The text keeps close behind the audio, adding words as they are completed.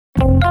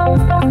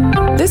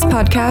This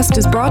podcast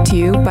is brought to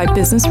you by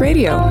Business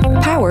Radio,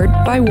 powered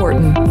by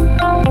Wharton.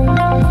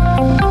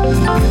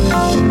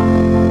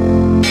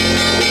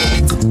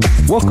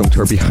 Welcome to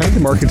our Behind the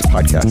Markets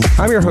podcast.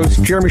 I'm your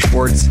host, Jeremy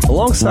Schwartz.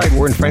 Alongside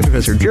Wharton Finance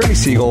Professor Jeremy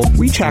Siegel,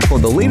 we tackle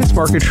the latest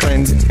market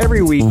trends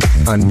every week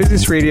on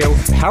Business Radio,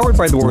 powered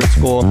by the Wharton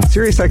School,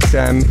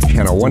 SiriusXM,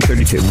 Channel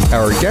 132.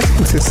 Our guest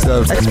consists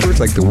of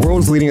experts like the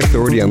world's leading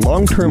authority on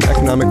long-term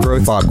economic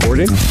growth, Bob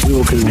Gordon. We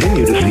will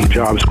continue to see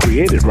jobs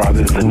created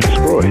rather than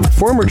destroyed.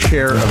 Former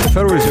Chair of the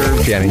Federal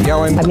Reserve, Janet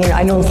Yellen.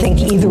 I don't think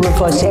either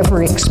of us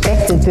ever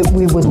expected that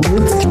we would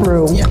live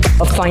through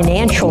a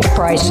financial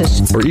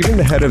crisis. Or even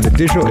the head of the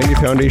Digital India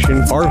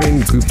Foundation,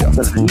 Arvind Gupta.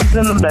 The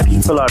reason that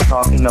people are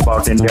talking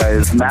about India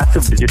is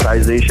massive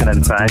digitization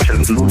and financial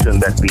inclusion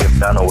that we have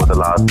done over the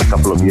last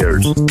couple of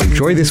years.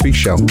 Enjoy this week's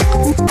show.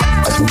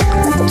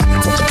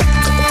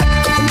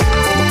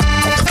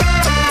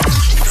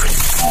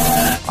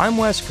 I'm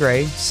Wes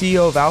Gray,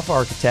 CEO of Alpha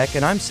Architect,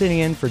 and I'm sitting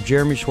in for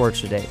Jeremy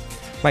Schwartz today.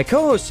 My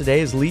co-host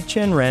today is Lee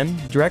Chen Ren,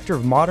 Director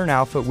of Modern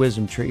Alpha at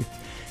WisdomTree.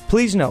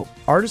 Please note,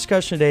 our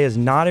discussion today is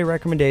not a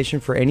recommendation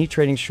for any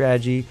trading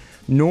strategy,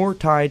 nor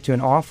tied to an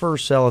offer or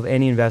sell of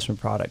any investment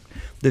product.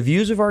 The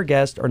views of our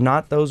guests are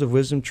not those of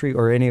WisdomTree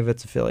or any of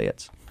its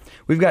affiliates.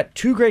 We've got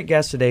two great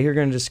guests today who are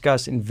going to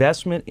discuss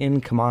investment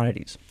in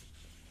commodities.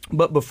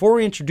 But before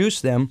we introduce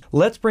them,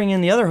 let's bring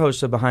in the other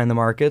host of Behind the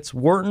Markets,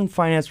 Wharton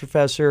Finance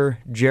Professor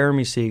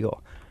Jeremy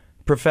Siegel.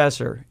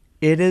 Professor,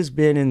 it has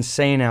been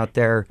insane out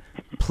there.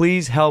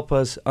 Please help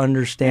us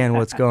understand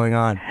what's going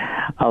on.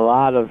 A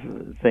lot of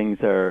things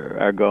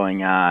are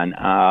going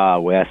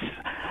on, Wes.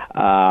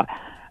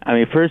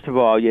 First of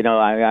all,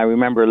 I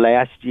remember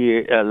last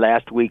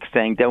week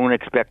saying don't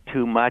expect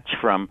too much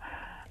from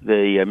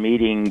the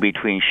meeting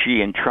between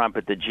Xi and Trump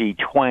at the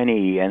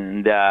G20,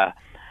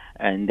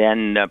 and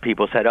then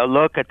people said, "Oh,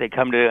 look, they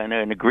come to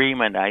an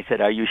agreement." I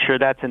said, "Are you sure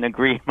that's an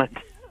agreement?"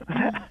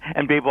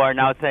 And people are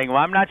now saying, "Well,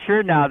 I'm not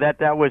sure now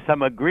that was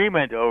some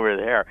agreement over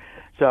there."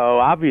 So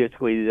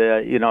obviously,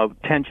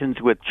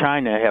 tensions with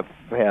China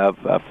have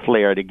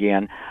flared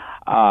again.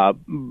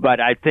 But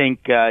I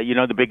think,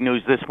 the big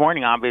news this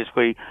morning,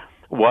 obviously,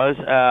 was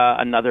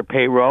another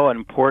payroll,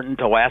 important,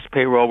 the last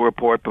payroll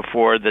report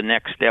before the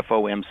next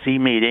FOMC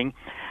meeting.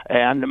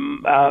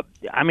 And,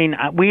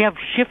 we have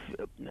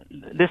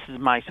this is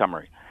my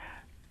summary.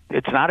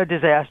 It's not a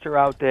disaster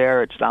out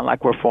there. It's not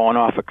like we're falling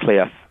off a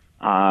cliff.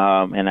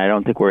 And I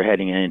don't think we're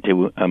heading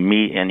into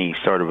any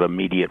sort of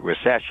immediate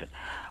recession.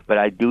 But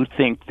I do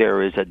think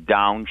there is a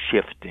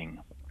downshifting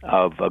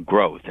of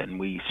growth, and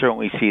we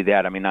certainly see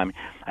that.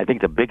 I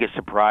think the biggest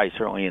surprise,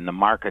 certainly in the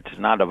markets, is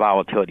not the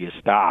volatility of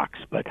stocks,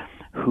 but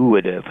who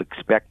would have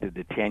expected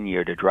the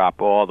 10-year to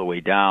drop all the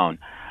way down,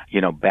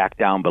 back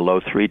down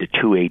below 3 to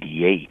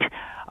 288.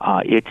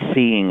 It's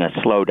seeing a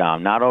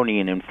slowdown, not only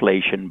in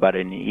inflation, but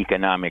in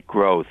economic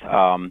growth.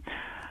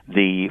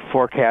 The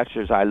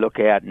forecasters I look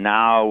at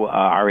now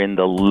are in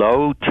the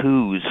low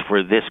twos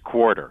for this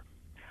quarter.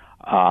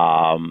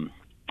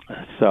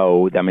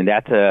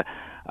 That's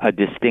a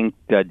distinct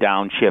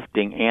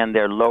downshifting, and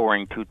they're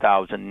lowering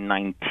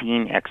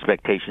 2019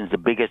 expectations. The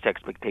biggest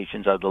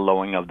expectations are the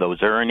lowering of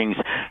those earnings,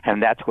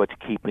 and that's what's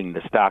keeping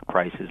the stock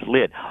prices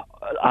lid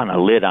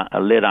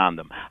on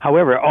them.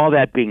 However, all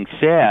that being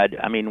said,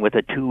 with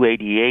a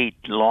 288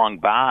 long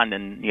bond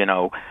and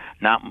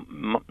not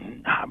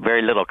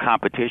very little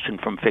competition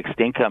from fixed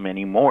income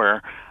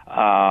anymore,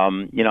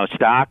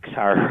 stocks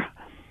are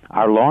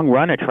long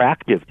run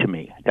attractive to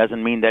me. It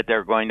doesn't mean that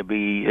they're going to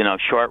be,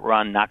 short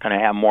run, not going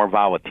to have more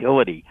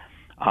volatility.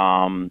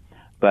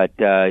 But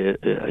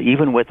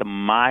even with a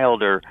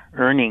milder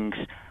earnings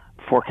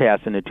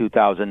forecast into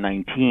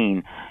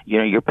 2019,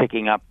 you're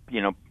picking up,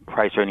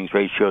 price earnings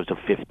ratios of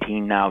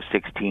 15 now,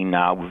 16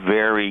 now,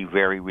 very,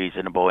 very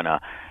reasonable in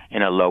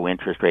a low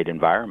interest rate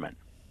environment.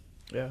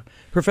 Yeah.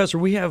 Professor,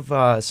 we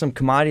have some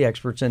commodity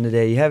experts in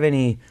today. You have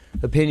any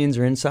opinions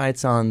or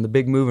insights on the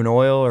big move in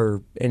oil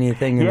or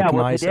anything in the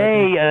commodity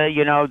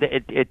segment?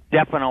 Today, it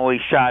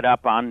definitely shot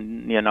up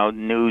on,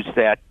 news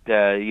that,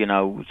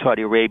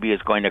 Saudi Arabia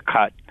is going to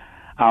cut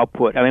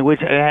output. We're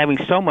having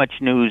so much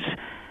news,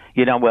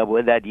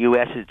 that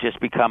U.S. has just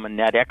become a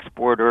net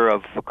exporter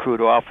of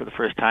crude oil for the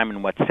first time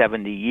in,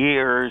 70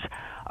 years.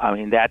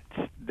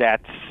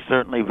 That's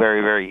certainly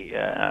very,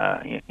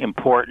 very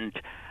important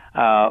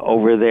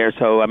over there.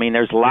 So,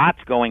 there's lots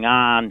going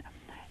on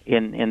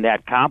in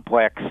that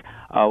complex.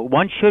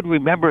 One should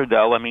remember,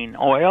 though,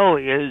 oil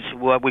is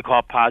what we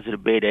call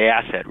positive beta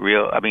asset.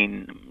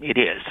 It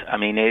is.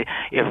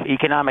 If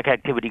economic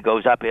activity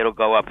goes up, it'll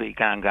go up. If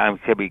economic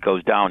activity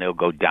goes down, it'll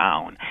go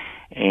down.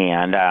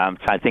 And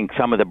so I think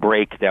some of the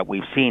break that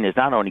we've seen is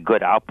not only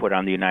good output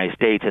on the United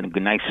States and a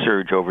nice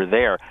surge over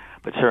there,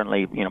 but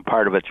certainly,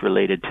 part of it's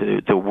related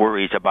to the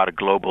worries about a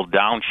global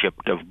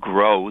downshift of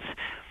growth,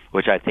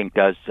 which I think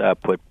does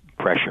put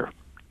pressure.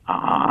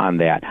 on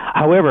that.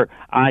 However,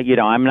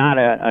 I'm not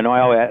an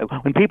oil.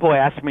 When people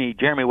ask me,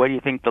 Jeremy, what do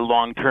you think the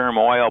long-term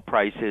oil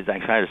price is? I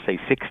try to say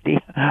 60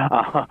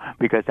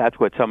 because that's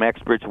what some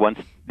experts once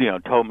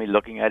told me,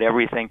 looking at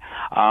everything.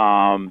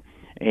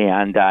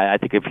 And I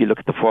think if you look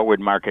at the forward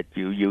market,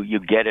 you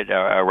get it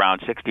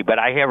around 60. But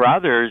I hear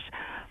others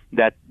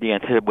that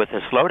with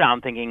a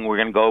slowdown thinking we're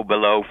going to go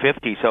below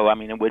 50. So I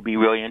mean, it would be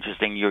really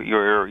interesting.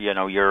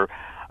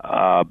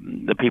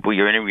 The people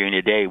you're interviewing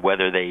today,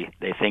 whether they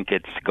think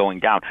it's going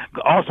down.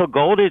 Also,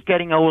 gold is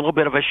getting a little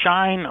bit of a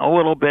shine, a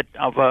little bit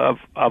of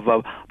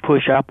a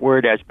push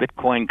upward as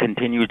Bitcoin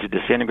continues to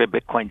disintegrate.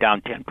 Bitcoin down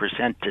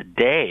 10%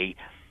 today.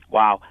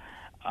 Wow.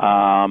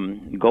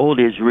 Gold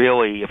is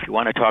really, if you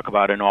want to talk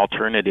about an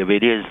alternative,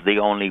 it is the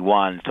only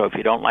one. So if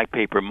you don't like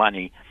paper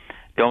money,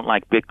 don't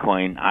like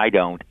Bitcoin, I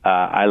don't.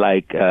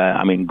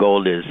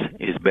 Gold is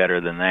better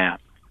than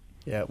that.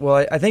 Yeah,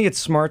 well, I think it's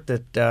smart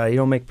that you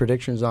don't make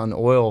predictions on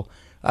oil.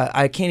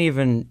 I can't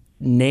even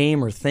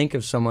name or think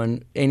of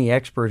any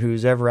expert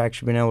who's ever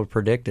actually been able to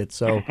predict it.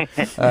 So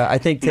I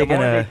think taking the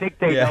more they think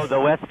they know, the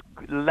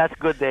less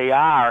good they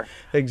are.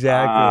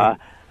 Exactly.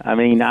 One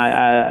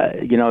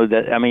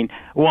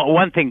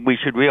thing we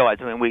should realize,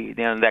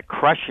 that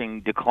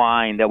crushing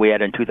decline that we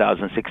had in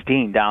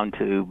 2016 down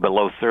to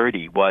below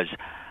 30 was,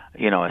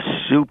 a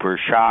super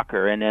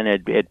shocker, and then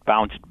it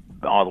bounced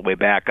all the way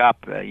back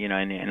up,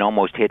 and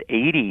almost hit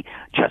 80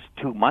 just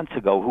 2 months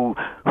ago.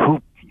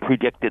 Who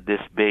predicted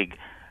this big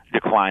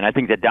decline? I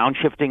think the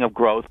downshifting of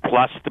growth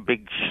plus the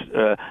big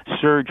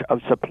surge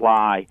of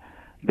supply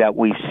that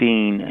we've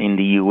seen in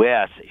the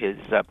U.S. is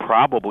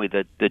probably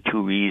the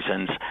two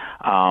reasons.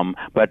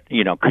 But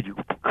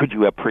could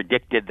you have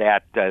predicted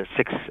that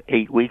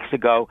 6-8 weeks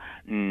ago?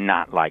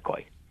 Not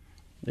likely.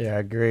 Yeah, I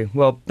agree.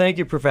 Well, thank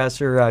you,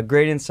 Professor.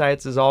 Great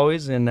insights as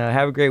always, and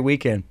have a great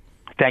weekend.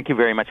 Thank you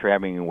very much for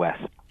having me, Wes.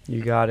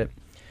 You got it.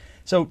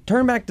 So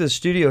turn back to the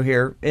studio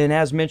here, and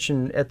as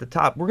mentioned at the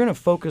top, we're going to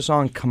focus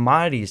on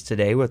commodities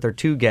today with our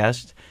two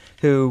guests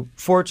who,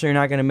 fortunately, are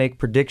not going to make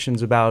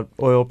predictions about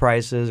oil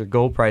prices or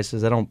gold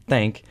prices, I don't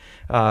think,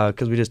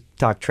 because we just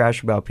talk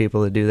trash about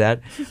people that do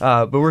that.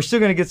 But we're still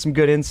going to get some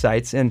good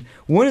insights. And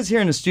one is here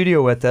in the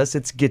studio with us.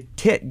 It's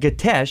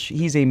Gitesh.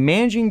 He's a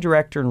managing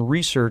director in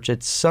research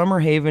at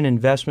Summerhaven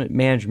Investment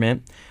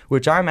Management,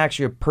 which I'm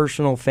actually a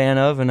personal fan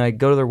of, and I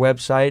go to their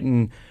website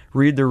and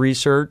read the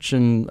research,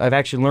 and I've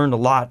actually learned a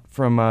lot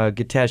from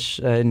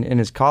Gitesh and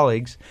his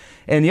colleagues.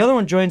 And the other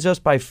one joins us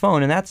by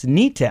phone, and that's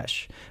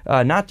Nitesh,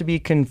 not to be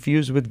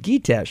confused with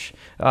Gitesh,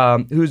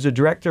 who's the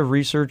Director of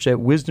Research at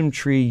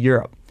WisdomTree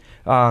Europe.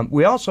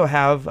 We also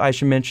have, I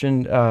should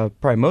mention,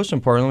 probably most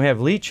importantly, we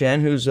have Li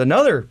Chen, who's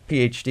another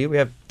PhD. We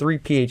have 3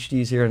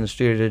 PhDs here in the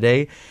studio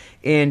today.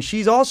 And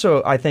she's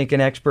also, I think,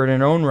 an expert in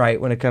her own right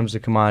when it comes to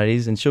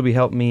commodities, and she'll be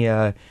helping me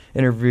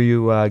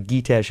interview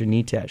Gitesh and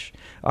Nitesh.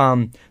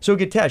 So,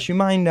 Gitesh, you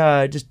mind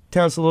just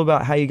tell us a little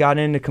about how you got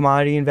into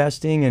commodity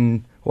investing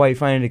and why you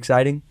find it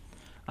exciting?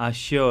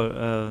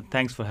 Sure.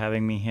 Thanks for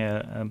having me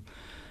here.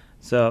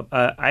 So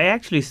I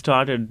actually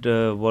started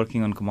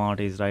working on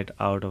commodities right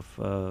out of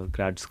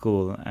grad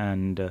school,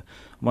 and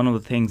one of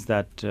the things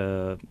that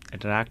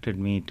attracted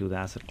me to the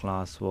asset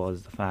class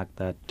was the fact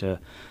that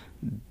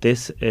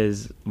this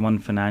is one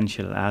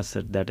financial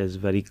asset that is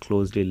very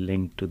closely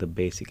linked to the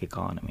basic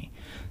economy.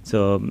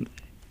 So,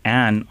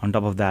 and on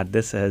top of that,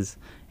 this is,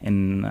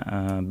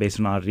 based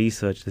on our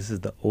research, this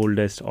is the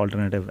oldest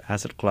alternative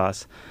asset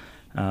class.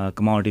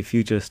 Commodity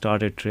futures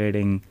started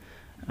trading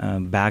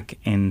back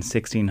in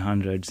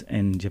 1600s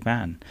in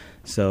Japan.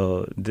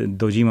 So the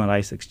Dojima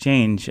Rice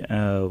Exchange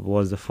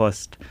was the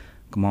first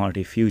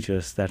commodity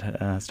futures that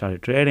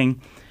started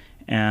trading.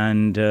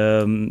 And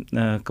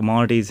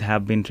commodities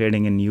have been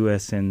trading in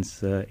U.S.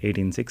 since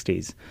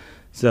 1860s.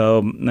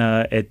 So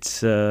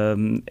it's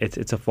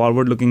a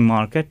forward-looking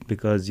market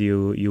because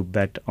you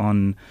bet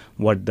on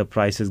what the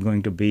price is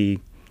going to be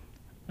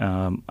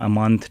a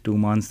month, 2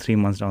 months, 3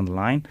 months down the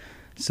line.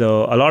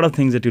 So a lot of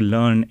things that you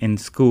learn in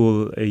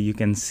school, you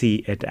can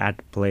see it at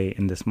play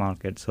in this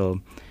market.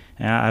 So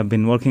I've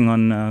been working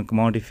on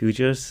commodity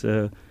futures,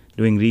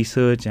 doing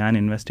research and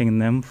investing in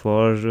them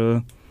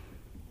for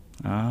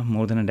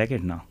more than a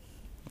decade now.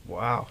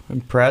 Wow,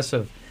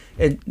 impressive.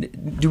 And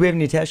do we have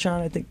Nitesh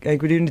on? I think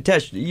we do.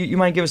 Nitesh, you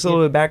might give us a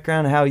little bit of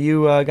background on how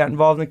you got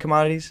involved in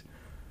commodities?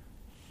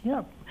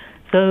 Yeah.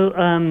 So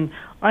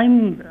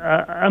I'm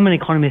an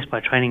economist by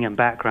training and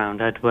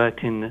background. I'd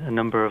worked in a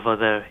number of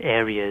other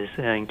areas,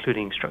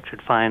 including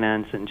structured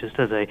finance and just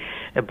as a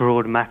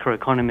broad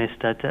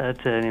macroeconomist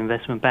at an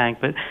investment bank.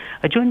 But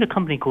I joined a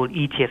company called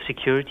ETF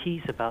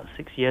Securities about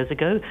 6 years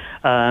ago.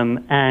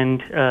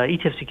 And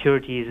ETF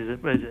Securities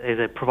is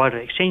a provider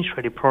of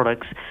exchange-traded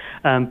products,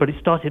 but it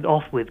started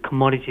off with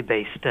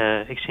commodity-based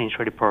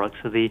exchange-traded products.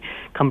 So the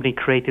company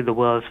created the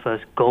world's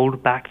first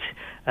gold-backed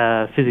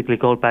physically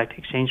gold-backed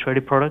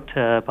exchange-traded product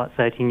about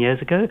 13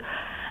 years ago.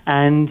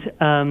 And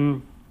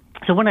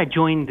so when I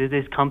joined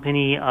this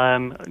company,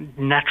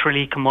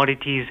 naturally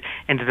commodities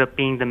ended up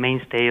being the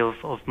mainstay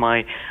of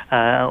my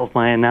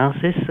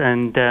analysis.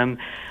 And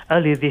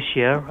earlier this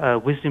year,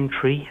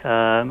 WisdomTree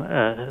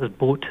has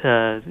bought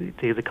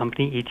the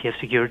company ETF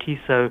Securities.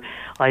 So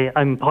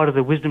I'm part of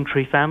the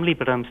WisdomTree family,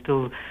 but I'm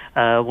still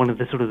one of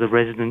the sort of the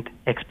resident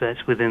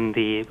experts within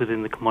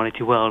the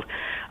commodity world.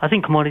 I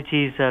think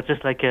commodities,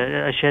 just like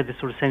I share this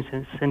sort of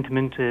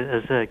sentiment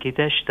as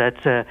Gitesh,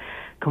 that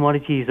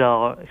commodities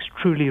are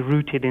truly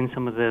rooted in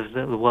some of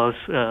the world's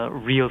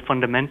real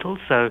fundamentals.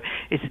 So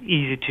it's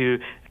easy to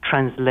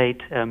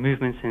translate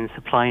movements in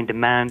supply and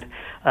demand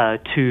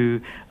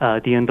to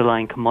the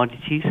underlying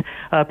commodities,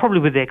 probably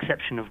with the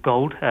exception of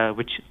gold,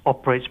 which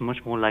operates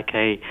much more like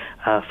a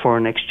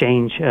foreign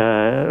exchange,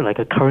 like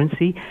a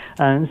currency.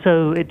 And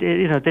so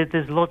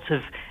there's lots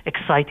of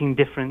exciting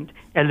different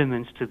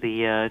elements to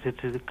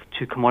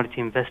to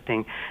commodity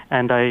investing,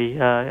 and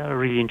I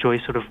really enjoy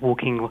sort of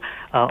walking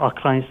our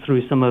clients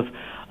through some of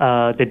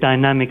the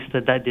dynamics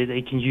that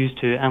they can use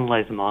to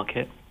analyze the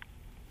market.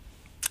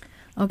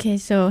 Okay,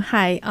 so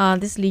hi,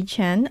 this is Li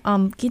Chen.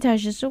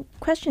 Gitesh, the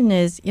question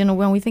is,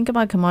 when we think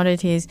about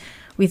commodities,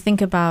 we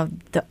think about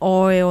the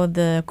oil,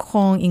 the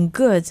corn in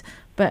goods.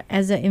 But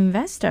as an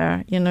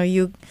investor,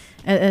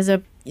 as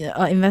a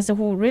investor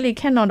who really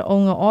cannot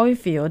own an oil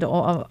field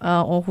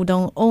or who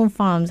don't own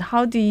farms,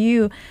 how do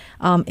you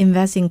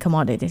invest in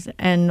commodities?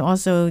 And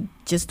also,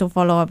 just to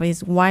follow up,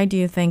 is why do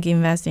you think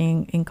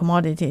investing in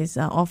commodities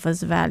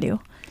offers value?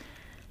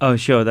 Oh,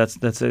 sure.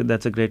 That's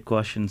a great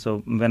question.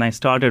 So when I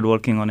started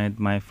working on it,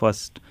 my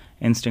first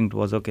instinct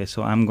was, okay,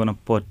 so I'm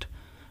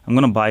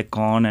gonna buy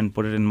corn and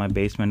put it in my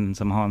basement, and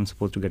somehow I'm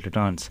supposed to get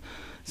returns.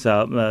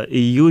 So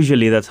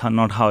usually that's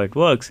not how it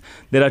works.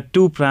 There are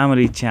two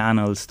primary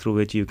channels through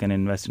which you can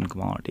invest in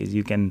commodities.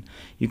 You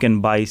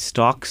can buy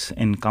stocks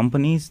in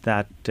companies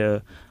that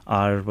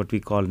are what we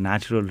call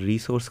natural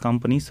resource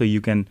companies. So you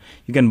can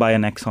buy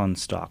an Exxon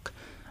stock.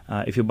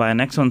 If you buy an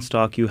Exxon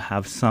stock, you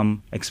have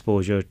some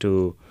exposure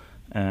to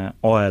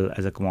oil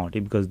as a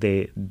commodity, because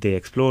they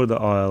explore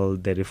the oil,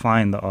 they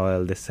refine the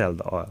oil, they sell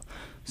the oil.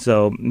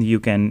 So you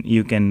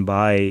can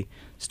buy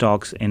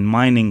stocks in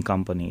mining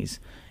companies,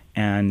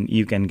 and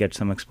you can get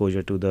some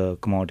exposure to the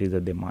commodities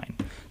that they mine.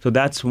 So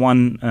that's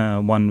one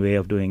way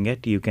of doing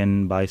it. You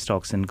can buy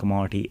stocks in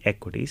commodity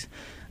equities.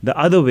 The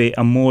other way,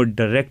 a more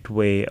direct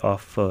way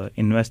of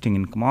investing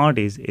in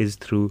commodities, is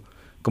through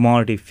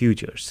commodity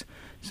futures.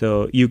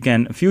 So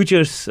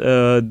futures,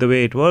 the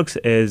way it works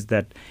is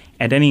that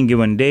at any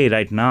given day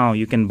right now,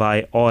 you can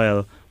buy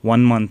oil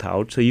 1 month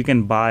out. So you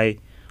can buy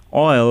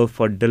oil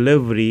for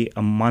delivery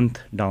a month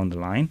down the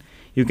line.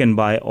 You can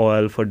buy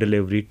oil for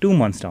delivery 2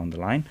 months down the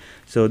line.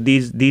 So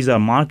these are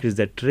markets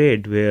that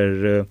trade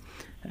where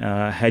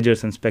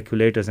hedgers and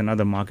speculators and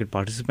other market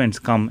participants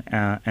come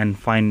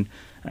and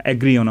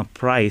agree on a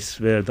price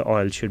where the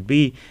oil should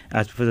be.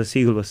 As Professor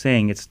Siegel was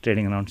saying, it's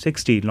trading around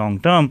 60 long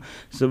term.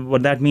 So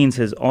what that means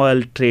is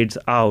oil trades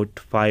out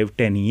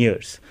 5-10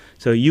 years.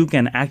 So you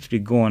can actually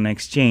go on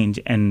exchange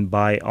and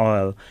buy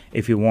oil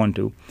if you want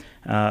to.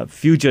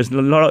 Futures,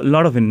 a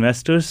lot of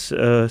investors,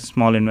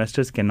 small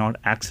investors, cannot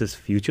access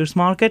futures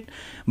market,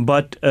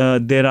 but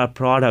there are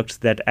products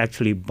that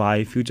actually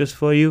buy futures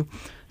for you.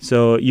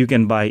 So you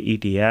can buy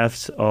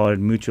ETFs or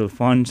mutual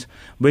funds,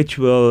 which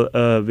will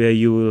where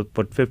you will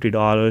put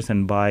 $50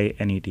 and buy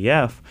an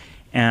ETF,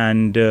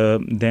 and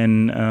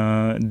then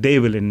they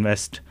will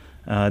invest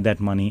that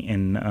money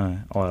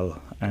in oil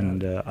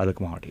and other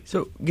commodities.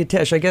 So,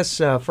 Gitesh, I guess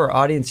for our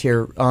audience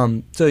here,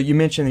 so you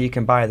mentioned that you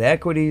can buy the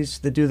equities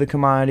that do the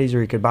commodities,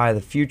 or you could buy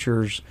the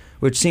futures,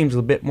 which seems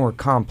a bit more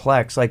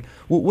complex. Like,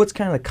 what's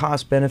kind of the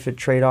cost-benefit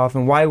trade-off,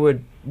 and why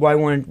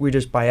wouldn't we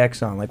just buy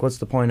Exxon? Like, what's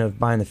the point of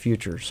buying the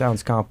futures?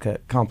 Sounds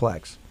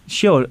complex.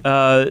 Sure.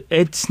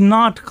 It's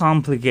not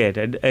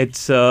complicated.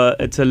 It's a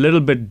little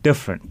bit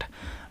different.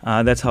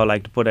 That's how I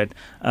like to put it.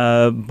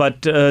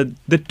 But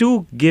the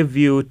two give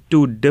you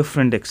two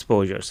different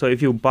exposures. So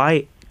if you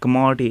buy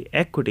commodity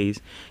equities,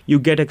 you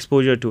get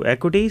exposure to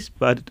equities,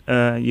 but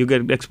you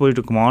get exposure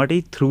to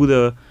commodity through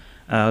the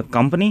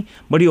company,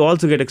 but you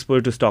also get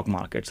exposure to stock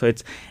market. So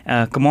it's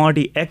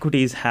commodity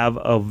equities have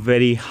a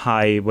very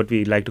high, what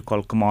we like to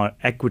call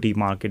equity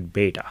market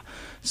beta.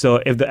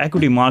 So if the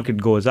equity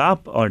market goes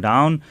up or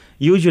down,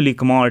 usually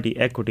commodity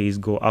equities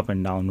go up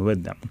and down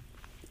with them.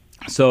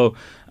 So,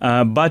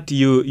 but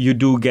you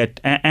do get,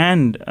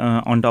 and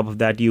on top of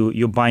that,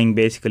 you're buying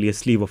basically a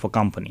sleeve of a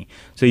company.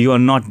 So you are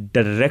not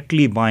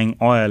directly buying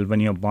oil when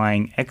you're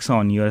buying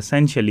Exxon. You're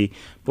essentially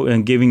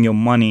giving your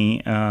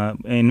money,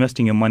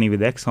 investing your money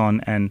with Exxon,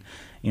 and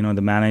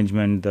the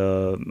management,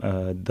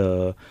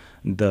 the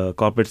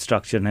corporate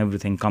structure, and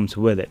everything comes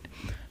with it.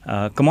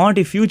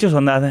 Commodity futures,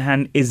 on the other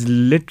hand, is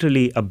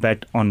literally a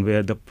bet on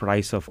where the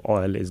price of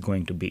oil is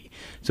going to be.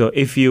 So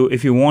if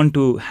you want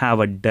to have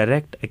a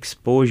direct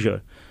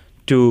exposure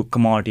to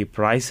commodity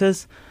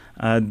prices,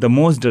 the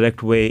most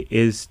direct way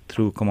is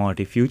through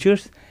commodity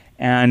futures.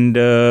 And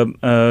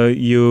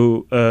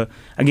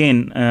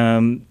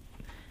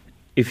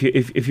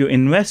if you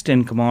invest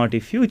in commodity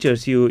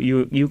futures,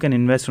 you can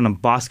invest on a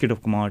basket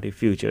of commodity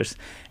futures,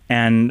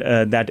 and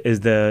that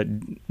is the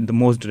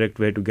most direct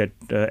way to get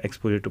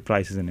exposure to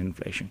prices and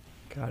inflation.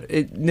 Got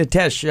it.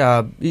 Nitesh,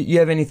 you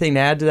have anything to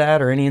add to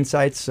that, or any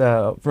insights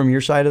from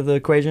your side of the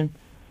equation?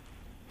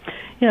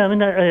 Yeah, I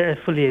mean, I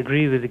fully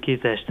agree with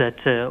Gitesh that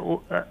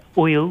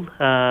oil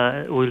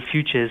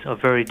futures are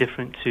very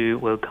different to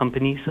oil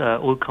companies.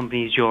 Oil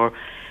companies, you're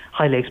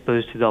highly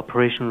exposed to the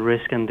operational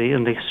risk and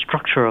the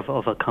structure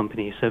of a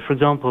company. So, for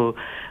example,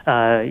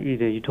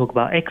 you talk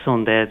about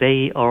Exxon there.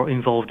 They are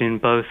involved in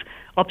both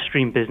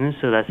upstream business,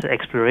 so that's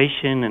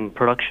exploration and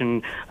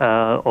production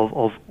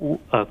of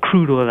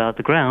crude oil out of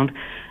the ground,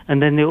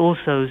 and then they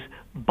also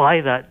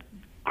buy that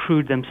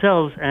crude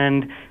themselves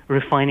and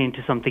refine it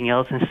into something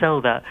else and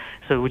sell that,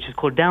 so which is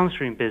called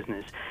downstream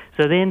business.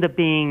 So they end up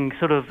being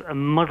sort of a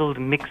muddled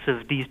mix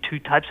of these two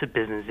types of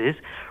businesses,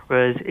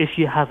 whereas if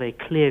you have a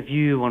clear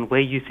view on where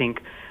you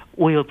think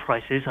oil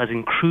prices, as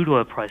in crude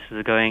oil prices,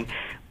 are going,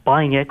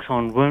 buying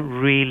Exxon won't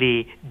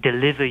really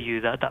deliver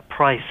you that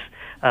price.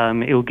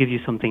 It will give you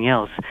something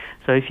else.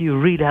 So if you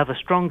really have a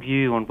strong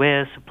view on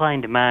where supply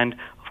and demand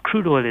of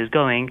crude oil is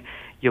going,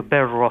 you're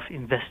better off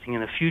investing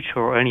in the future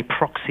or any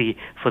proxy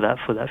for that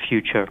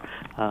future.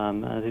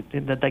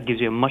 That gives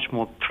you a much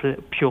more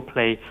pure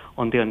play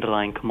on the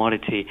underlying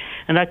commodity,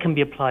 and that can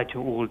be applied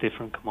to all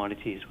different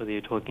commodities, whether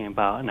you're talking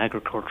about an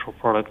agricultural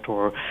product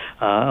or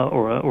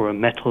a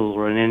metal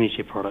or an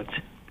energy product.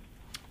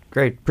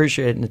 Great.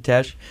 Appreciate it,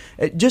 Nitesh.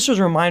 Just as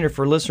a reminder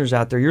for listeners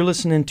out there, you're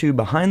listening to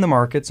Behind the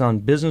Markets on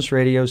Business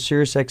Radio,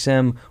 Sirius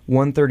XM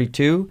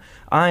 132.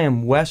 I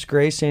am Wes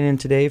Gray, sitting in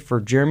today for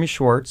Jeremy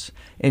Schwartz.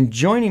 And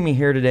joining me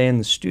here today in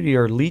the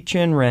studio are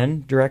Li-Chin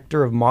Ren,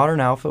 Director of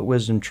Modern Alpha at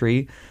Wisdom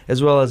Tree,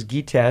 as well as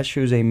Gitesh,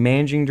 who's a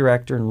Managing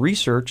Director in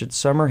Research at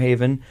Summer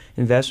Haven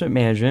Investment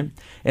Management.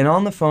 And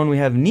on the phone, we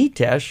have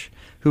Nitesh,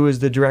 who is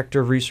the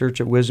Director of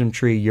Research at Wisdom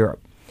Tree Europe.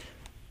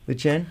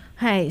 Li-Chin?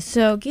 Hi.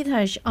 So,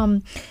 Gitesh,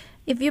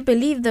 if you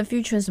believe the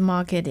futures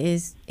market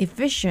is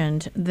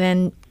efficient,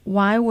 then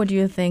why would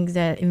you think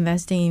that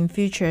investing in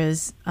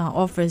futures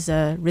offers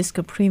a risk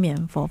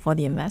premium for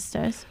the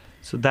investors?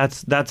 So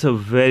that's a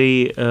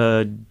very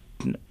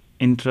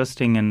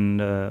interesting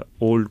and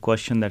old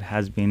question that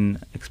has been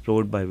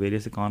explored by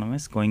various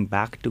economists, going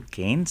back to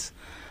Keynes.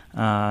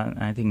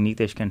 I think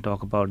Nitesh can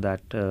talk about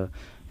that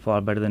far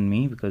better than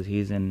me because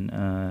he's in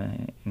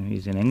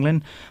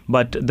England.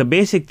 But the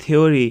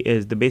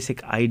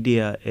basic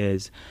idea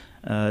is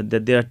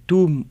that there are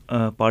two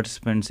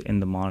participants in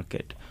the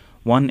market.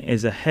 One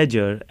is a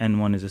hedger and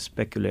one is a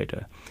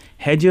speculator.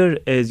 Hedger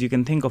is, you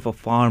can think of a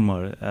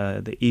farmer.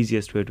 The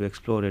easiest way to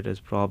explore it is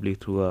probably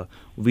through a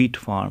wheat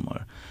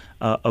farmer.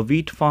 A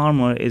wheat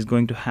farmer is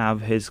going to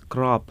have his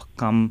crop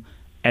come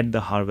at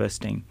the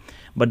harvesting.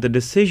 But the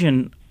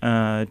decision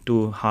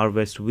to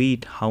harvest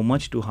wheat, how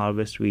much to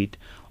harvest wheat,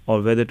 or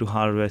whether to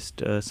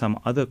harvest some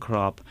other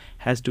crop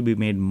has to be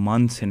made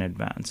months in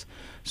advance.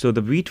 So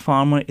the wheat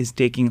farmer is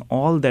taking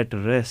all that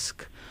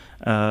risk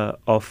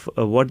of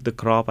what the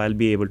crop, I'll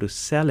be able to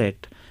sell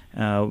it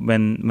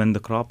when the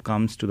crop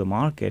comes to the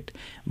market,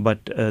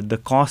 but the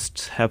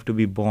costs have to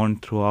be borne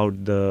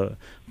throughout the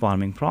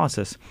farming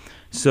process.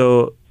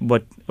 So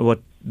what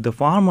the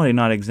farmer in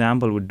our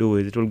example would do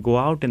is it will go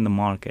out in the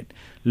market,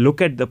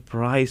 look at the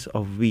price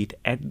of wheat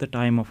at the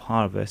time of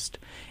harvest,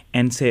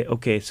 and say,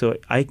 okay, so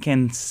I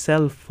can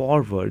sell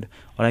forward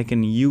or I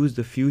can use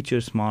the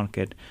futures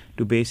market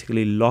to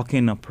basically lock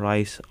in a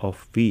price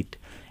of wheat,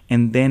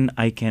 and then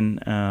I can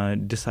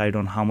decide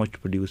on how much to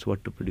produce,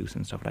 what to produce,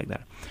 and stuff like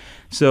that.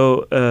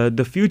 So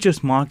the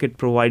futures market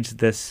provides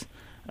this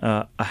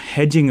a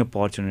hedging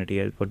opportunity,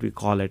 what we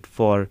call it,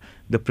 for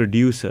the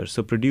producers.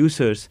 So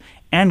producers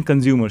and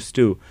consumers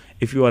too.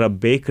 If you are a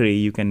bakery,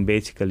 you can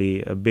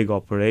basically, big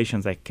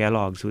operations like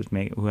Kellogg's,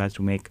 who has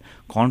to make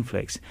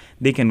cornflakes,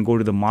 they can go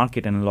to the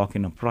market and lock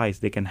in a price.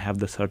 They can have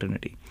the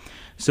certainty.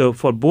 So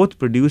for both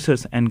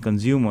producers and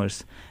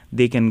consumers,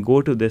 they can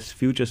go to this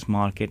futures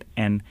market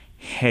and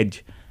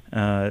hedge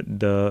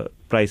the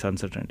price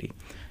uncertainty.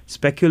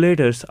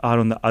 Speculators are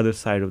on the other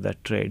side of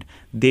that trade.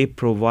 They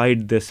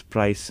provide this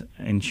price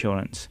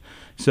insurance.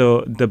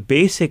 So the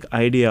basic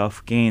idea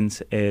of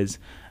Keynes is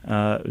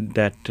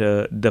that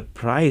the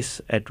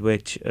price at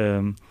which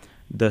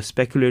the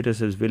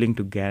speculators is willing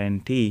to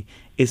guarantee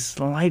is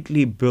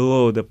slightly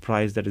below the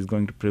price that is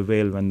going to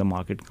prevail when the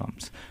market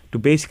comes, to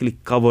basically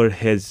cover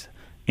his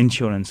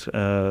insurance.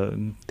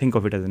 Think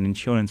of it as an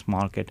insurance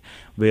market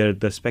where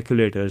the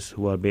speculators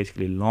who are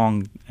basically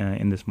long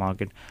in this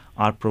market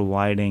are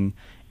providing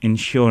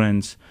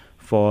insurance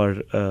for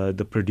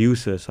the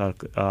producers,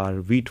 our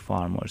wheat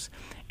farmers,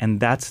 and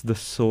that's the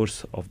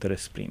source of the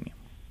risk premium.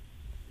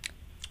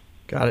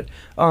 Got it.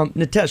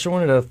 Nitesh, I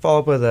wanted to follow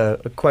up with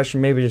a question,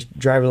 maybe just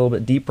drive a little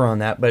bit deeper on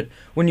that. But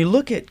when you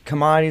look at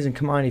commodities and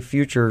commodity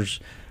futures,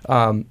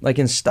 like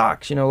in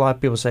stocks, a lot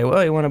of people say,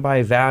 well, you want to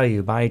buy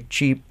value, buy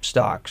cheap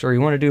stocks, or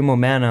you want to do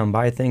momentum,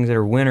 buy things that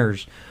are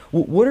winners.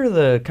 What are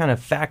the kind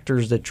of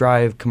factors that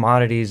drive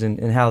commodities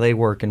and how they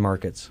work in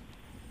markets?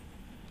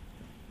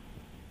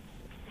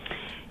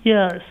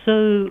 Yeah,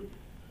 so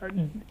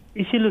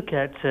if you look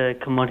at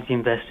commodity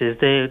investors,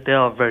 they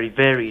are very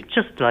varied,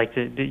 just like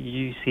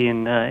you see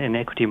in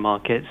equity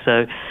markets.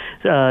 So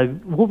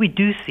what we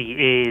do see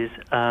is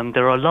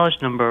there are a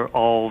large number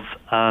of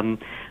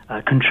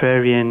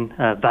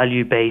contrarian,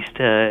 value-based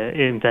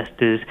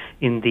investors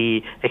in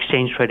the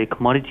exchange-traded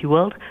commodity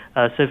world.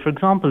 So, for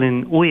example,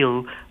 in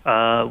oil,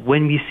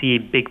 when we see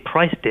big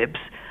price dips,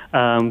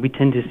 we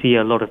tend to see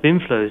a lot of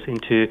inflows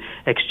into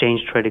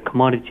exchange-traded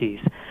commodities.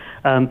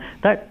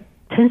 That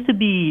tends to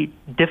be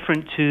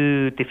different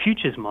to the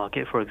futures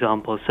market, for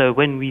example. So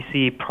when we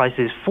see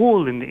prices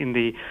fall in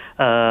the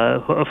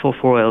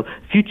for oil,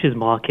 futures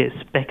market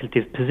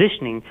speculative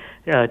positioning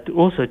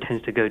also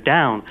tends to go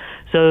down.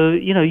 So,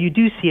 you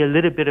do see a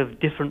little bit of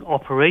different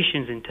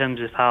operations in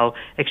terms of how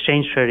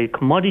exchange-traded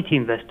commodity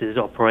investors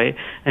operate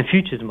and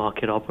futures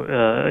market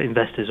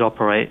investors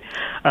operate.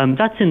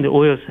 That's in the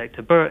oil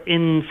sector. But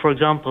for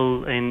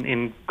example,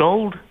 in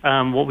gold,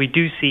 what we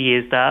do see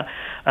is that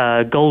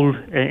gold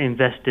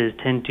investors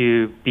tend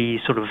to be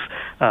sort of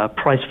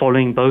price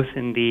following, both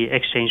in the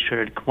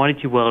exchange-traded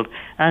commodity world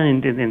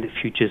and in the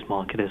futures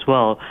market as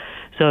well.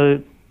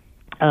 So,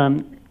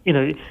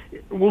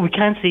 what we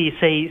can say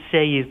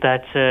is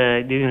that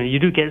you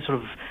do get sort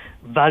of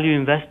value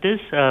investors,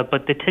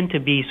 but they tend to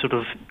be sort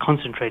of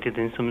concentrated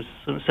in some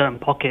certain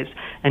pockets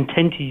and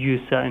tend to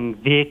use certain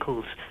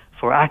vehicles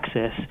for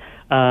access.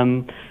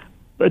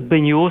 But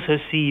then you also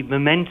see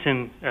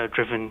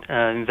momentum-driven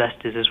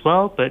investors as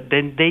well, but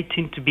then they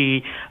tend to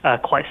be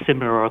quite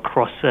similar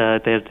across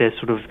their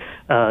sort of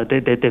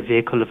their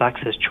vehicle of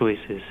access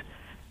choices.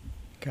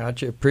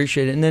 Gotcha.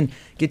 Appreciate it. And then,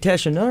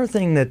 Gitesh, another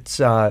thing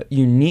that's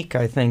unique,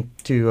 I think,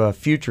 to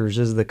futures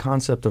is the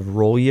concept of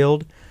roll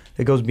yield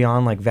that goes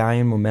beyond like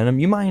value and momentum.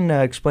 You mind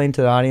explain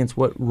to the audience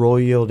what roll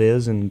yield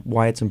is and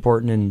why it's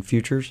important in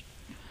futures?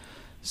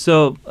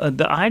 So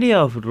the idea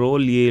of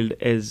roll yield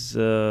is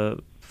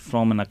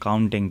from an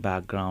accounting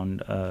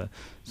background.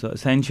 So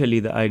essentially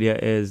the idea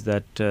is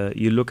that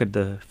you look at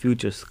the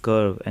futures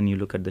curve and you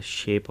look at the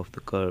shape of the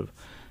curve.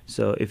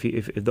 So if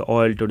the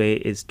oil today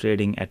is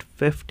trading at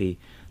 50,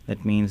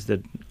 that means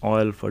that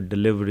oil for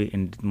delivery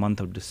in the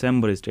month of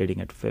December is trading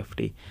at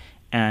 50.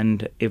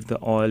 And if the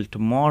oil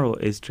tomorrow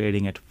is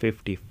trading at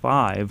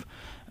 55,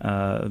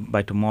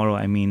 by tomorrow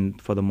I mean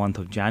for the month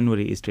of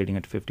January is trading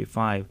at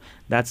 55,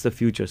 that's the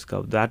futures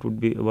curve. That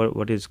would be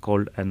what is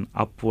called an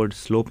upward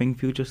sloping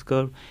futures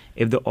curve.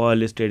 If the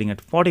oil is trading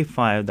at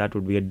 45, that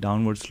would be a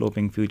downward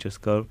sloping futures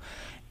curve.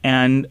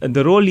 And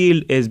the roll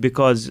yield is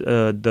because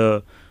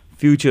the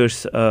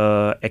futures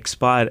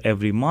expire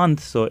every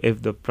month. So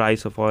if the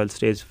price of oil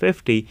stays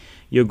 50,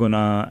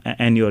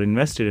 and you're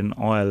invested in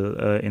oil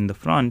in the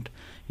front,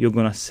 you're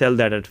gonna sell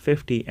that at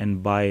 50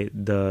 and buy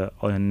the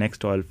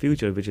next oil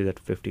future, which is at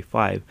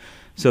 55.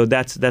 So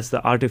that's the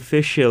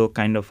artificial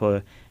kind of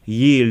a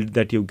yield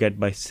that you get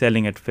by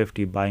selling at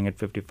 50, buying at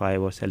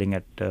 55, or selling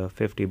at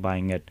 50,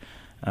 buying at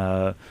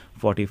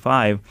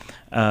 45.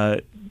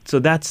 So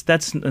that's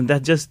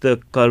just the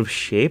curve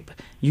shape.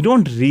 You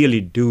don't really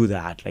do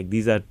that. Like,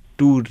 these are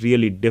two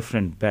really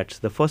different bets.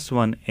 The first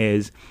one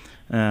is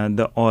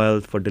the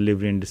oil for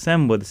delivery in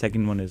December. The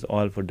second one is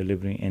oil for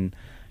delivery in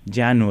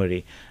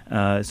January.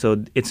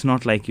 So it's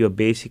not like you're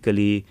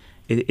basically,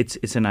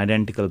 it's an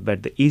identical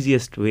bet. The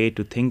easiest way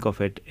to think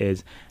of it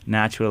is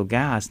natural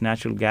gas.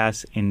 Natural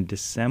gas in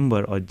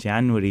December or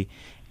January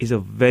is a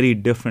very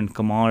different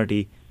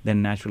commodity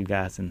than natural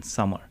gas in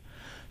summer.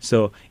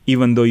 So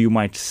even though you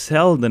might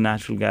sell the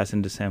natural gas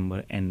in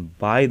December and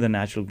buy the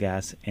natural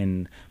gas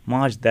in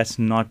March, that's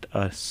not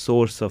a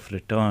source of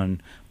return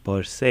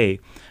per se.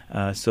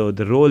 So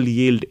the roll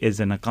yield is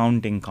an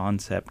accounting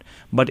concept,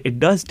 but it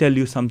does tell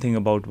you something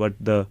about what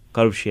the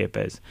curve shape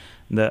is.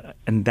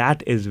 And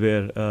that is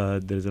where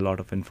there's a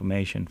lot of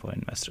information for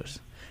investors.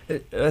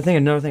 I think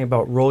another thing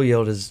about roll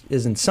yield is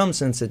in some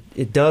sense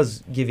it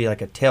does give you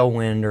like a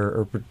tailwind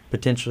or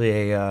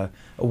potentially a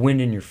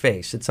wind in your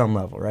face at some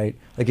level, right?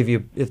 Like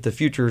if the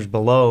future is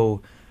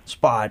below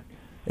spot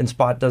and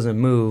spot doesn't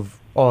move,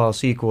 all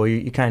else equal,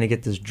 you kind of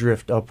get this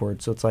drift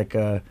upward. So it's like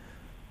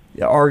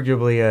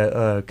arguably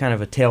a kind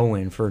of a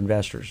tailwind for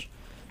investors.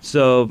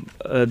 So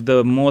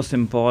the most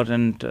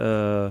important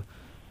line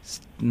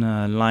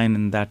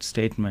in that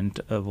statement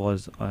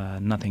was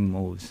nothing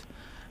moves.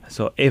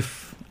 So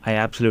I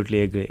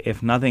absolutely agree.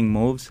 If nothing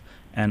moves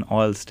and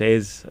oil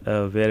stays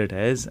where it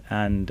is,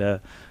 and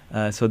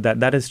so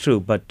that is true.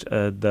 But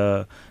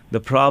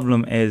the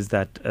problem is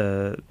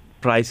that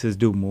prices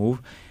do move.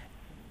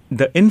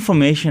 The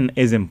information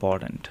is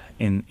important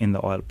in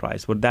the oil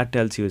price. What that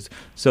tells you is,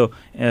 so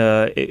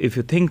if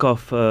you think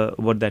of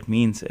what that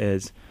means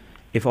is,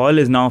 if oil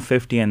is now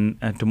 50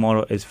 and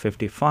tomorrow is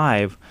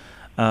 55,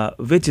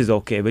 which is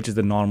okay, which is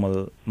the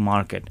normal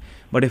market.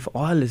 But if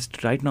oil is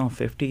right now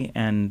 50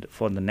 and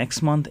for the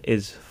next month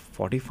is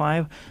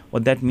 45,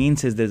 what that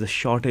means is there's a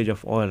shortage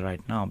of oil right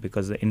now,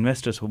 because the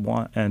investors who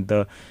want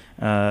the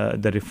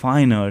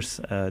refiners,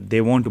 they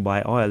want to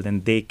buy oil,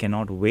 then they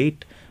cannot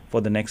wait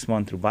for the next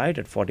month to buy it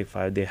at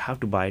 45. They have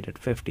to buy it at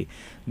 50.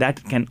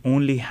 That can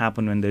only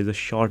happen when there's a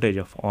shortage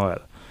of oil.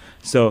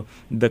 So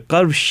the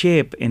curve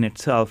shape in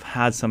itself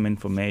has some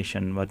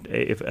information, but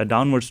if a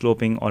downward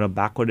sloping or a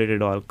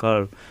backwardated oil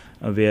curve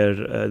where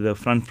the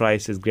front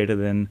price is greater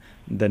than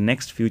the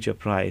next future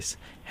price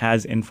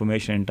has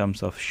information in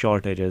terms of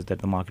shortages that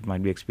the market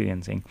might be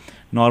experiencing.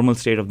 Normal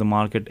state of the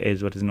market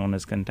is what is known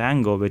as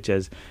contango, which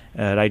is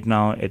right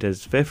now it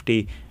is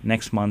 50,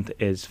 next month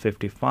is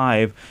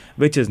 55,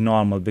 which is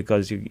normal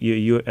because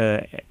you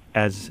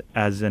as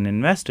an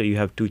investor you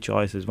have two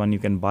choices. One, you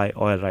can buy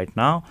oil right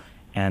now,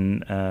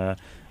 and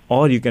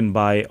or you can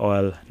buy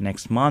oil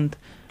next month.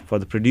 For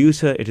the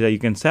producer, it is you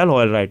can sell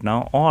oil right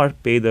now or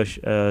pay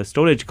the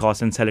storage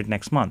cost and sell it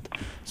next month.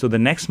 So the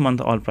next month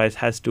oil price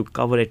has to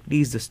cover at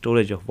least the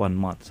storage of 1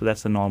 month. So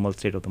that's the normal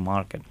state of the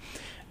market.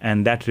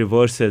 And that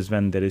reverses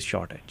when there is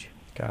shortage.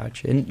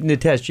 Gotcha. And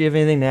Nitesh, do you have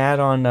anything to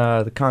add on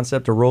the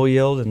concept of roll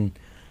yield and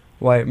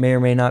why it may or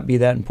may not be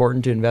that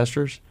important to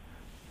investors?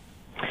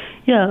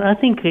 Yeah, I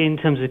think in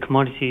terms of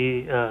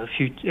commodity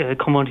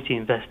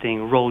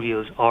investing, roll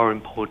yields are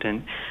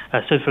important.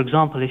 So, for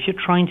example, if you're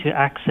trying to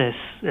access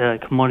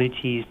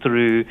commodities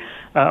through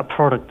a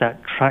product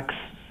that tracks,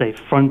 say,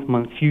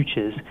 front-month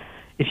futures,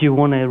 if you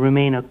want to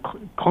remain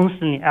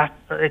constantly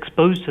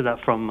exposed to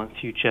that front-month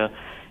future,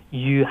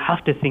 you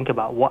have to think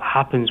about what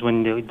happens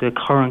when the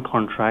current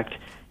contract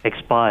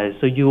expires.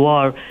 So you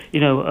are,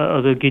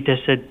 although Gita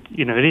said,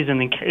 it is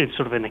it's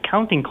sort of an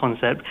accounting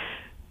concept,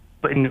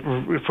 but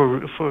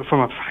from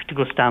a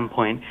practical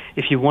standpoint,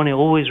 if you want to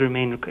always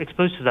remain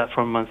exposed to that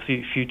front-month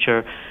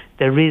future,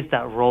 there is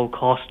that roll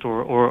cost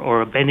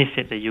or a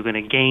benefit that you're going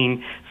to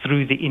gain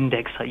through the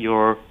index that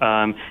you're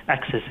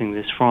accessing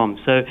this from.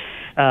 So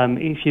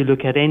if you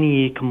look at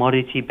any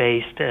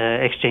commodity-based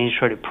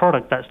exchange-traded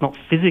product that's not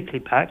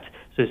physically packed,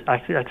 so it's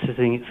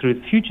accessing it through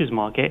the futures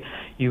market,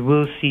 you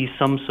will see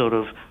some sort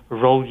of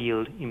roll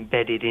yield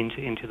embedded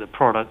into the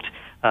product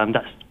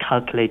that's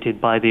calculated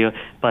by the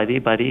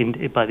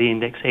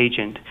index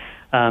agent.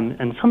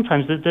 And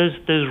sometimes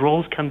those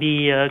rolls can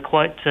be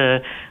quite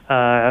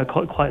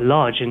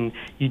large, and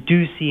you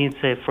do see,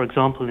 say, for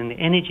example, in the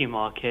energy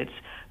markets,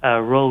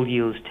 roll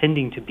yields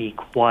tending to be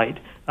quite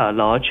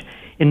large.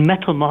 In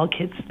metal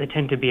markets, they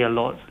tend to be a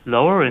lot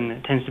lower, and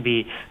it tends to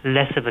be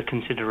less of a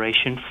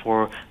consideration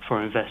for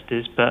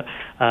investors. But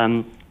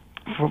to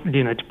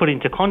put it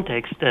into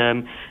context,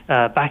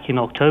 back in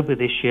October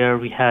this year,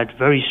 we had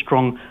very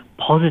strong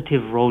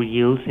positive roll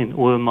yields in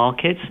oil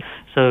markets.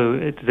 So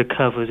the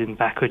curve was in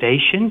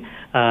backwardation,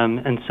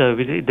 and so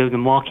the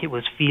market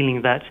was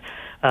feeling that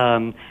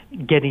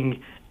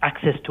getting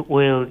access to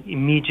oil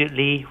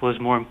immediately was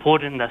more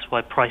important. That's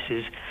why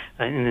prices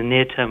in the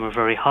near term are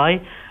very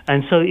high.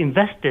 And so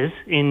investors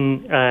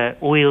in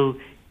oil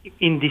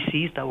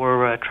indices that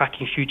were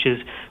tracking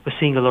futures were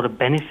seeing a lot of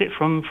benefit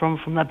from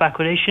that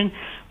backwardation.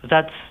 But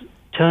that's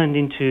turned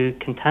into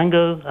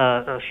contango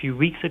a few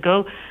weeks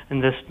ago,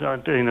 and those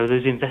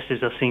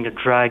investors are seeing a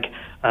drag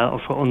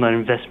on their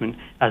investment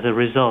as a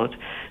result.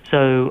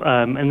 So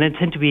and they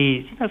tend to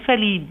be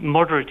fairly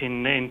moderate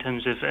in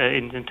terms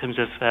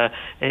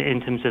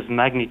of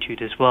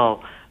magnitude as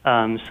well.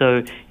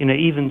 So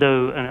even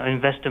though an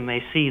investor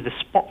may see the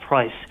spot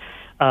price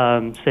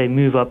say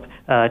move up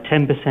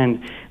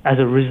 10% as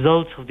a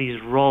result of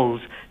these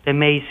rolls, they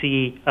may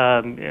see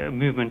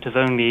movement of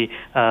only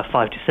 5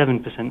 to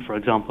 7%, for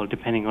example,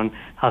 depending on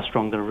how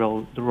strong the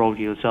roll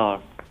yields are.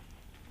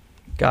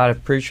 Got it.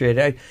 Appreciate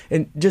it.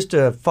 And just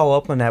to follow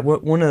up on that,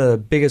 one of the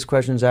biggest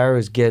questions I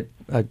always get,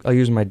 I'll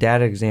use my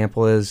dad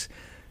example, is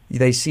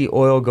they see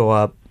oil go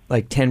up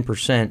like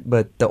 10%,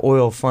 but the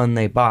oil fund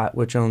they bought,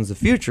 which owns the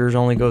futures,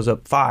 only goes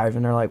up 5%,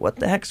 and they're like, what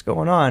the heck's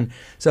going on?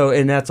 So,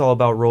 and that's all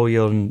about roll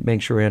yield, and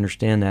make sure we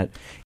understand that.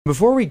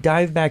 Before we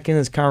dive back in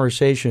this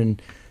conversation,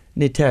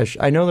 Nitesh,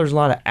 I know there's a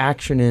lot of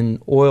action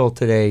in oil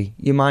today.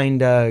 You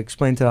mind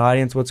explain to the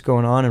audience what's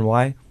going on and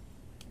why?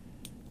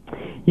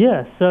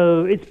 Yeah,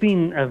 so it's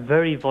been a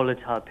very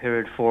volatile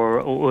period for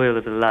oil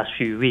over the last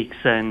few weeks,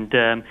 and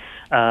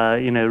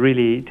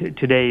really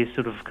today is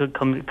sort of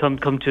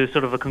come to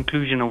sort of a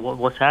conclusion of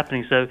what's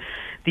happening. So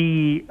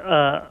the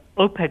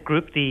OPEC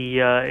group,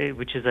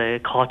 which is a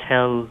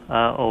cartel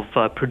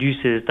of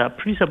producers that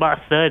produce about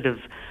a third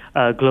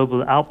of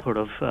global output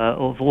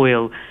of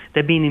oil,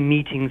 they've been in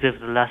meetings over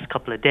the last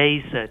couple of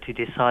days to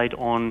decide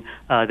on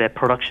their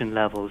production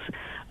levels.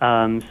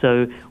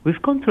 So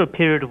we've gone through a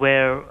period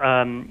where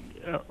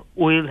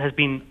oil has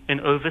been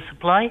in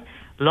oversupply,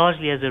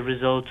 largely as a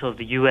result of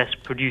the U.S.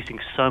 producing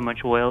so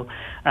much oil,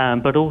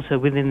 but also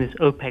within this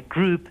OPEC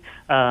group,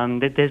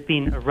 that there's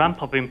been a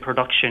ramp-up in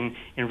production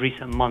in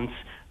recent months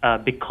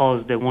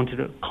because they wanted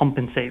to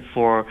compensate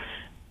for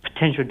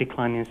potential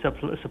decline in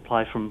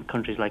supply from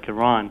countries like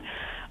Iran.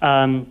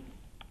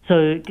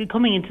 So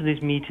coming into this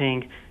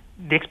meeting,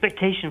 the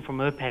expectation from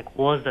OPEC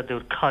was that they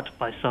would cut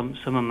by some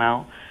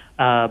amount,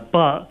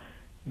 but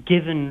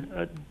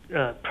given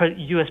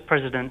U.S.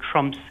 President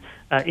Trump's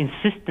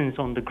insistence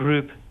on the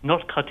group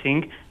not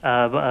cutting,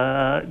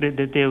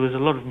 there was a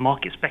lot of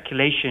market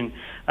speculation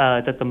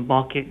that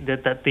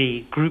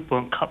the group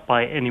won't cut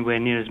by anywhere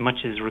near as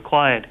much as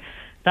required.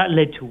 that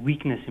led to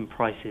weakness in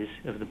prices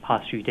over the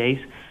past few days.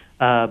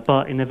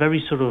 But in a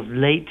very sort of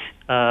late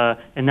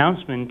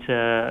announcement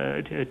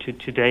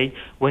today,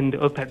 when the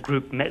OPEC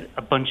group met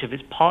a bunch of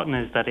its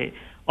partners that it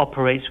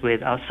operates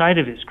with outside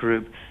of its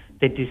group,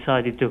 they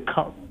decided to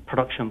cut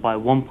production by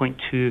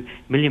 1.2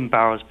 million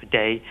barrels per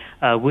day,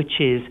 which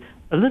is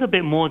a little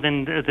bit more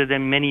than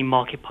many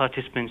market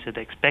participants had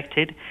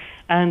expected.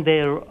 And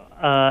they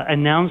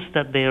announced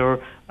that they're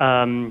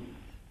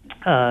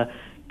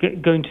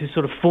going to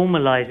sort of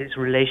formalize its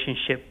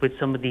relationship with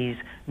some of these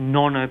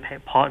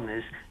non-OPEC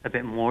partners a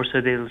bit more.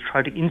 So they'll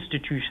try to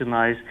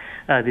institutionalize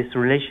this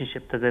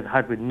relationship that they've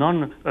had with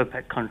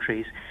non-OPEC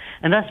countries.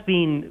 And that's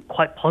been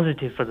quite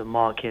positive for the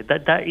market.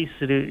 That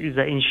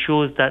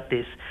ensures that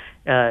this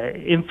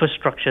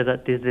infrastructure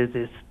that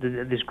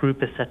this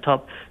group has set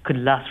up could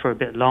last for a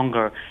bit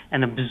longer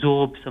and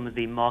absorb some of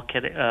the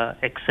market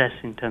excess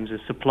in terms of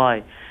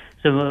supply.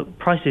 So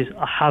prices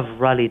have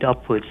rallied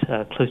upwards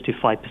close to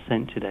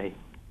 5% today.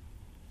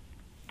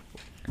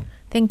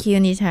 Thank you,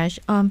 Nitesh.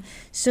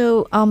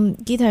 So,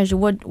 Gitesh,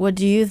 what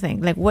do you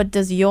think? Like, what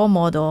does your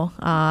model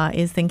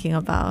is thinking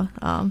about?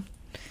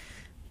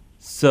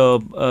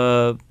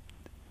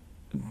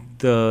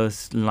 The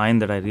line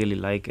that I really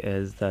like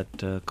is that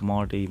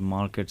commodity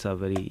markets are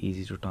very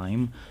easy to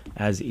time,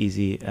 as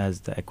easy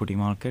as the equity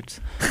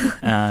markets.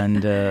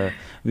 And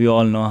we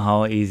all know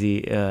how easy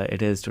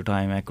it is to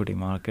time equity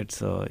markets,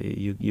 so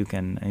you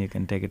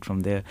can take it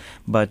from there.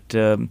 But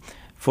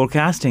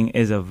forecasting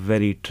is a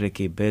very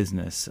tricky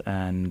business,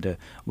 and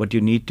what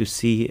you need to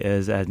see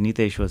is, as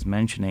Nitesh was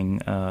mentioning,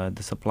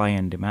 the supply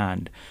and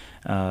demand.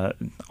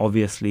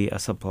 Obviously, a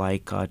supply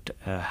cut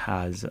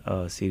has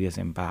a serious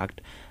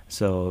impact.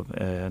 So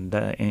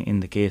in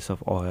the case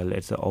of oil,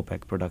 it's the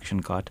OPEC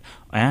production cut,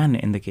 and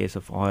in the case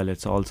of oil,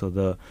 it's also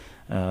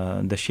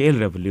the shale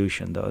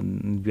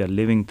revolution. We are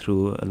living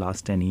through the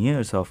last 10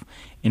 years of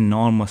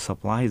enormous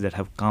supplies that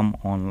have come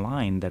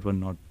online that were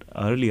not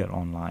earlier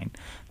online.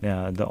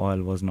 The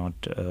oil was not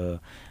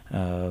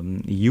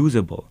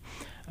usable.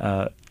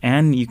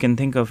 And you can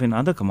think of in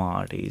other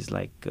commodities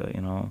like,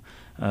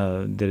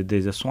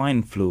 there's a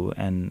swine flu,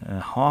 and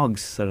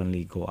hogs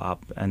suddenly go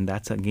up, and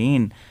that's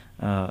again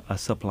a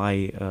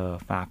supply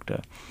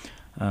factor.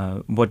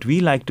 What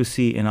we like to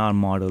see in our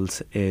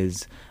models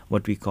is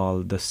what we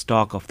call the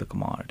stock of the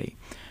commodity.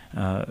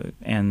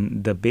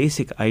 And the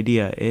basic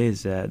idea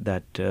is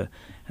that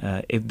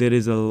if there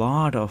is a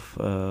lot of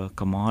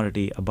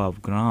commodity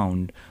above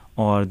ground,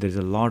 or there's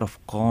a lot of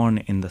corn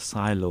in the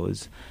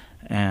silos,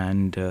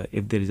 and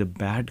if there is a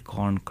bad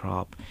corn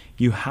crop,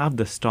 you have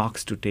the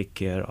stocks to take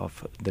care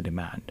of the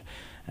demand.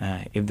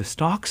 If the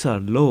stocks are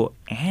low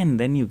and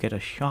then you get a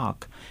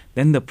shock,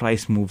 then the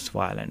price moves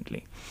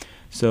violently.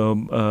 So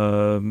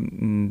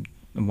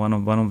one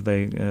of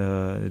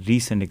the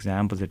recent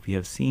examples that we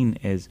have seen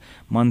is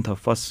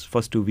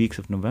first 2 weeks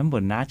of November,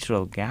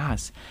 natural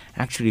gas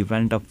actually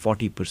went up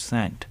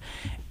 40%,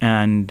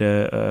 and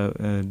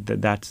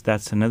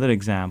that's another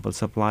example.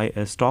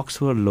 Stocks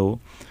were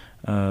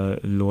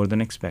lower than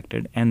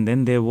expected, and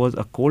then there was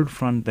a cold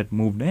front that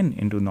moved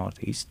into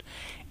Northeast.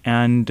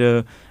 And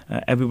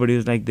everybody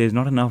was like, there's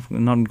not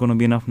going to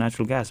be enough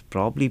natural gas.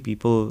 Probably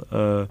people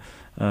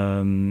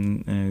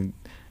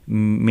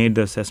made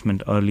the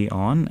assessment early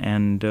on,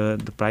 and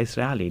the price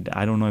rallied.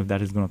 I don't know if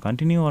that is going to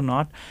continue or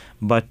not,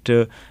 but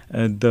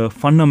the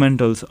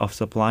fundamentals of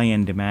supply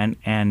and demand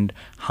and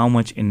how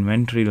much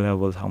inventory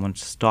levels, how much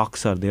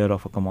stocks are there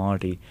of a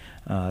commodity,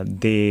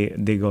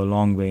 they go a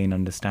long way in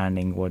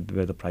understanding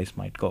where the price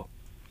might go.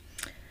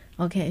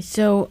 Okay,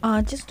 so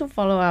just to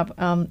follow up,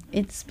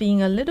 it's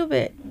been a little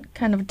bit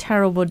kind of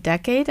terrible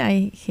decade.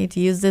 I hate to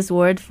use this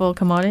word for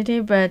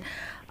commodity, but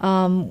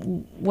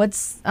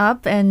what's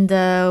up, and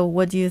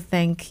what do you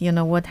think,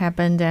 what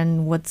happened,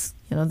 and what's,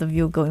 the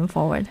view going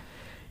forward?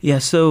 Yeah,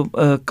 so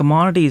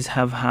commodities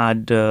have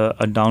had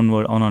a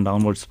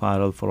downward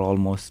spiral for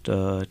almost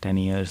 10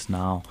 years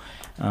now.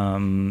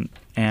 And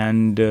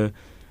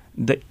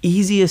the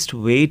easiest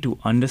way to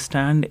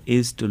understand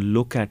is to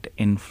look at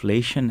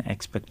inflation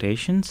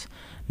expectations,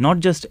 not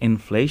just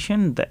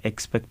inflation, the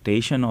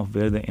expectation of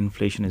where the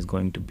inflation is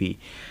going to be.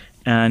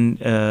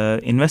 And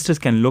investors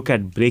can look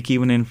at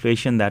break-even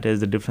inflation, that is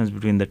the difference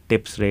between the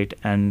TIPS rate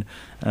and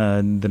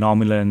the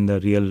nominal and the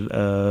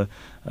real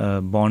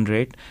bond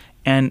rate.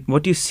 And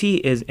what you see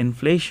is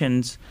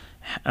inflation's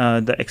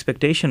the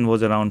expectation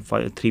was around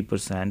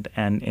 3%,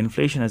 and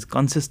inflation has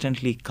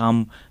consistently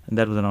come,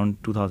 that was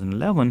around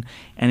 2011,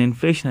 and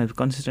inflation has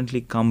consistently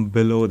come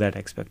below that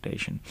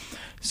expectation.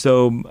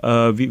 So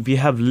we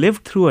have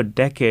lived through a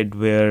decade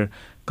where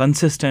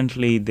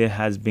consistently there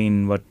has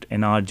been what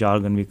in our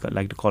jargon we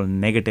like to call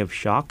negative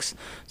shocks.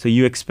 So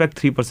you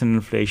expect 3%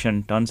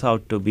 inflation, turns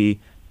out to be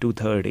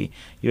 230.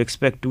 You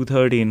expect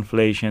 230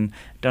 inflation,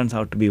 turns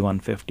out to be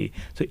 150.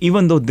 So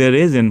even though there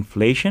is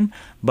inflation,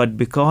 but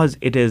because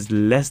it is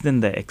less than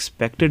the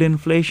expected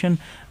inflation,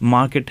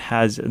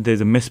 there's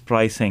a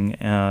mispricing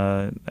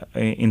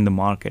in the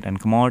market. And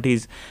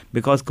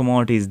because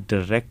commodities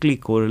directly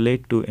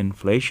correlate to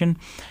inflation,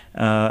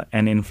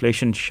 and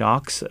inflation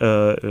shocks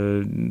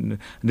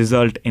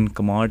result in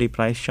commodity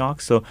price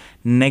shocks. So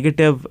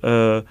negative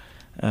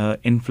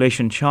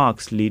inflation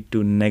shocks lead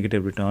to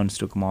negative returns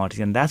to commodities,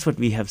 and that's what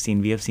we have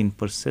seen. We have seen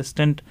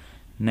persistent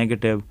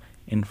negative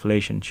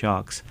inflation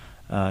shocks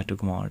to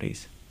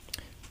commodities.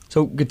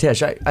 So,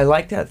 Gitesh, I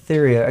like that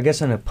theory. I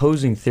guess an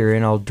opposing theory,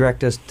 and I'll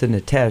direct us to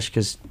Nitesh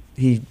because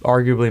he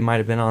arguably might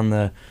have been on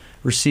the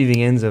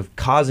receiving ends of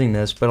causing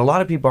this. But a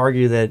lot of people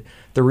argue that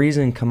the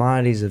reason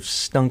commodities have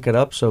stunk it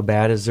up so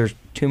bad is there's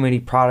too many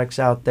products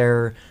out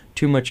there,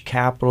 too much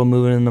capital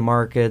moving in the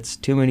markets,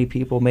 too many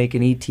people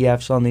making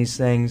ETFs on these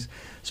things.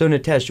 So,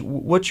 Nitesh,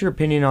 what's your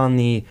opinion on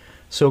the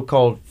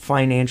so-called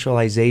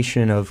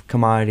financialization of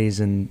commodities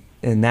and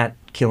that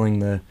killing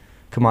the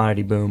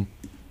commodity boom?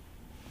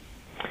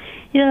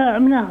 Yeah, I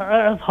mean,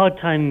 I have a hard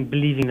time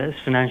believing that it's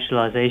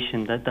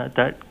financialization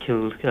that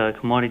killed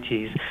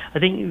commodities. I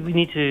think we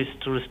need to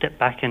sort of step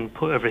back and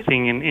put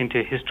everything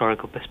into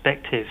historical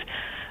perspective.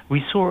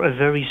 We saw a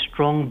very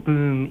strong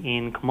boom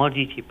in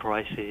commodity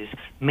prices,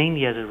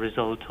 mainly as a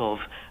result of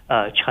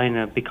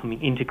China becoming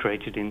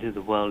integrated into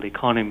the world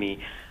economy.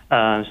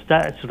 So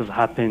that sort of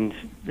happened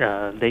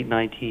late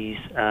 90s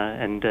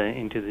and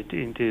into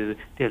the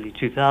early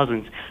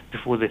 2000s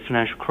before the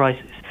financial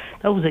crisis.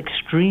 That was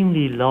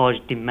extremely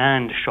large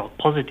demand shock,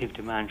 positive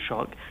demand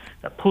shock,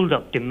 that pulled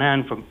up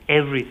demand from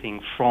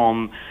everything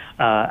from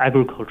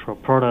agricultural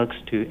products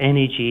to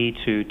energy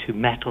to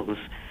metals.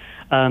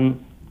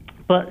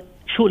 But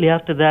shortly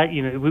after that,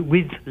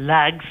 with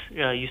lags,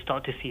 you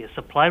start to see a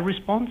supply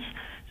response.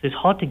 So it's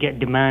hard to get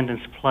demand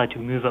and supply to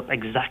move up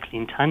exactly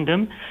in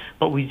tandem,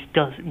 but we're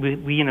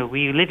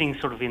living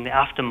sort of in the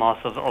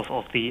aftermath of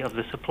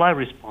the supply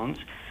response.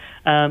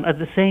 At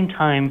the same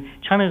time,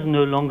 China is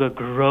no longer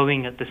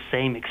growing at the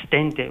same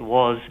extent it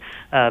was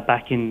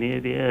back in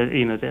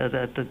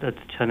the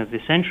turn of the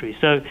century.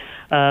 So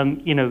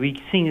we're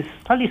seeing a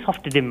slightly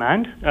softer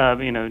demand.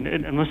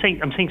 And I'm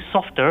saying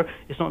softer.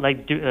 It's not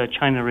like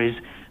China is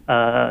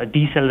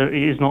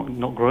is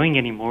not growing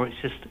anymore.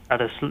 It's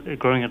just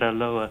growing at a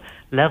lower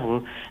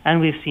level,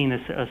 and we've seen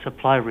a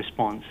supply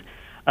response.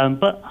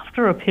 But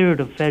after a period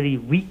of very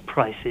weak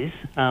prices,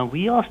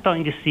 we are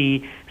starting to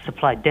see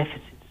supply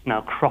deficits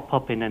now crop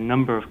up in a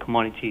number of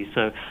commodities.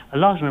 So a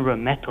large number of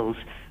metals,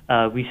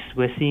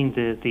 we're seeing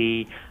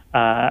the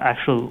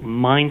actual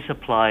mine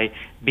supply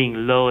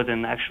being lower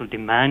than the actual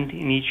demand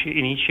in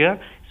each year.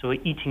 So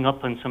we're eating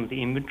up on some of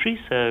the inventory.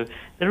 So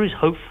there is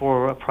hope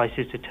for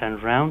prices to turn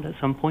around at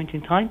some point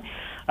in time.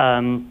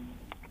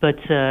 But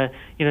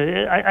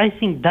I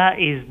think that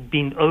is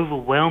being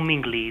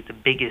overwhelmingly the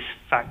biggest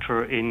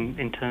factor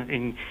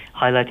in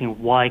highlighting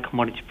why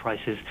commodity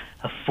prices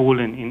have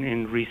fallen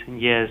in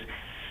recent years.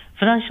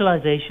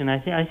 Financialization,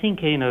 I think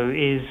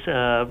is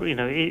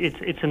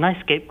it's a nice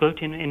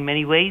scapegoat in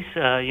many ways.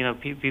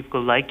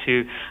 People like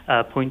to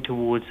point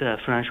towards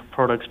financial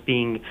products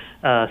being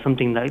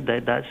something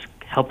that's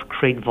helped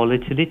create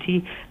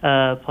volatility,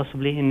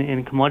 possibly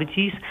in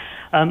commodities.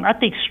 At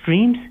the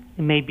extremes,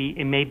 it may be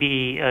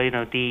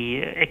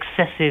the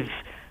excessive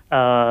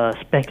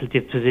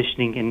speculative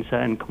positioning in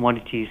certain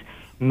commodities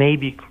may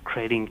be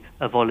creating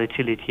a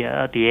volatility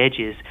at the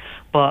edges.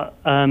 But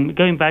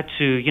going back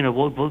to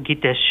what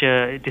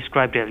Gitesh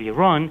described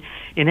earlier on,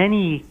 in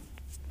any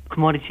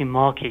commodity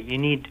market, you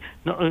need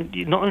not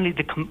only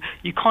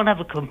you can't have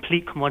a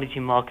complete commodity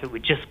market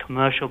with just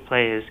commercial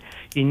players.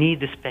 You need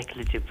the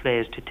speculative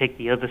players to take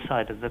the other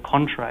side of the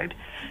contract.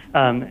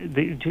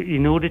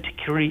 In order to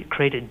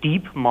create a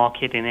deep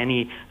market in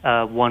any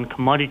one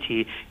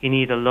commodity, you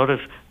need a lot of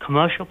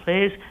commercial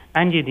players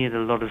and you need a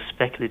lot of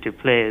speculative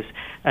players.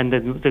 And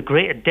the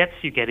greater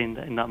depth you get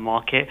in that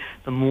market,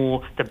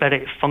 the better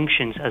it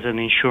functions as an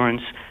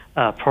insurance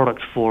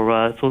product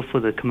for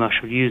the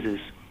commercial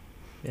users.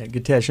 Yeah,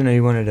 Gitesh, I know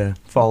you wanted to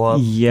follow up.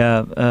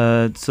 Yeah,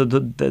 so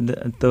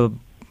the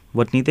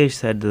what Nitesh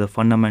said, the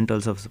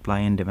fundamentals of supply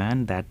and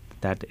demand, that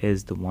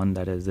is the one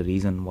that is the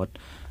reason what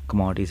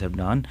commodities have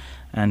done.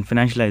 And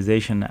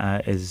financialization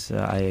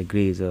I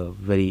agree, is a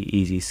very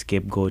easy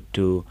scapegoat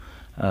to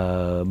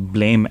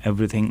blame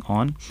everything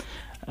on.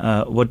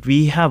 What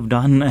we have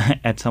done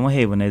at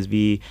Summerhaven is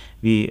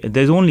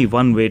there's only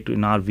one way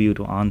in our view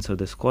to answer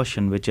this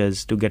question, which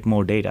is to get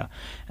more data.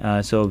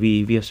 So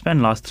we have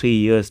spent last 3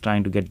 years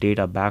trying to get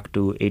data back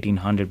to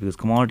 1800 because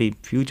commodity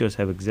futures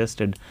have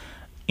existed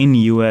in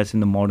US in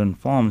the modern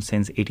form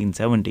since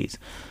 1870s.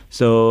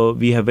 So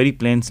we have very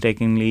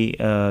painstakingly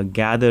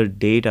gathered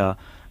data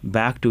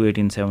back to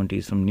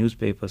 1870s from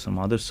newspapers, from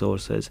other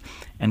sources,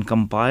 and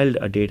compiled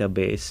a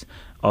database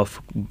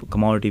of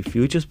commodity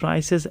futures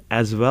prices,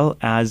 as well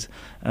as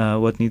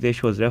what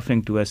Nitesh was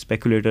referring to as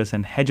speculators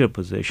and hedger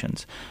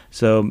positions.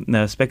 So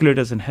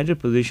speculators and hedger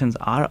positions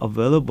are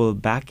available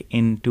back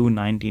into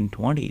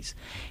 1920s.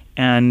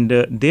 And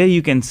there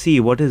you can see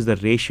what is the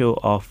ratio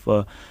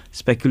of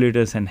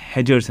speculators and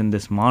hedgers in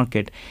this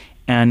market.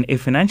 And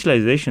if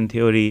financialization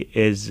theory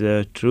is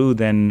true,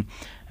 then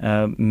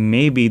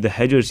maybe the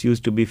hedgers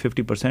used to be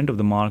 50% of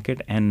the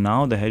market, and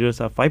now the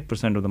hedgers are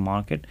 5% of the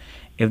market.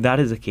 If that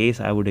is the case,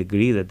 I would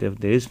agree that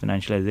there is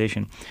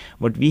financialization.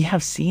 What we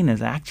have seen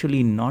is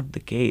actually not the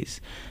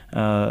case.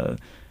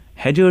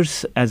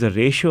 Hedgers as a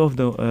ratio of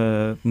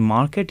the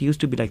market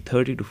used to be like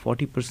 30 to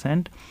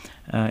 40%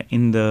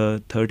 in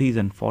the 30s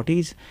and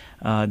 40s.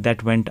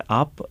 That went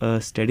up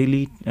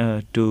steadily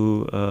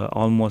to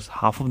almost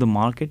half of the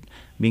market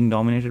being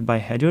dominated by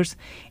hedgers,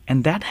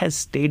 and that has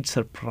stayed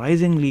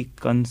surprisingly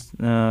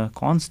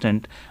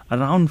constant.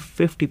 Around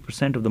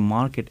 50% of the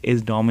market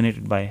is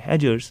dominated by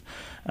hedgers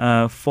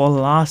for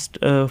the last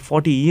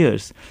 40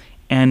 years.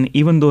 And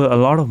even though a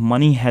lot of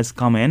money has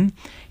come in,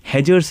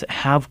 hedgers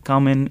have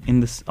come in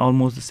this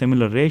almost a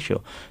similar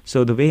ratio.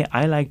 So the way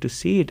I like to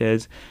see it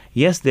is,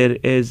 yes, there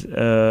is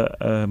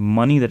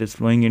money that is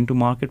flowing into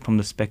market from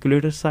the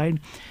speculator side,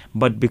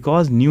 but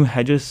because new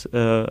hedgers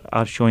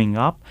are showing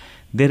up,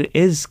 there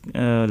is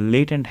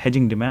latent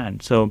hedging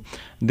demand. So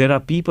there are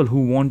people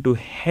who want to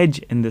hedge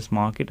in this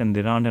market, and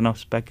there aren't enough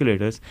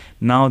speculators.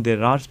 Now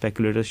there are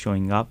speculators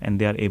showing up, and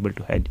they are able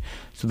to hedge.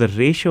 So the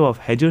ratio of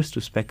hedgers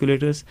to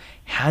speculators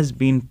has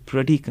been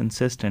pretty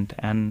consistent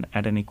and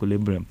at an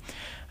equilibrium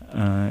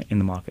in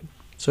the market.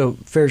 So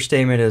fair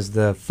statement is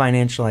the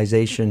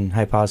financialization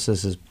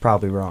hypothesis is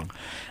probably wrong.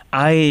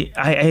 I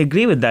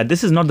agree with that.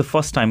 This is not the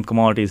first time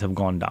commodities have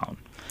gone down.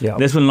 Yep.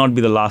 This will not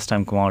be the last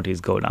time commodities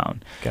go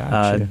down.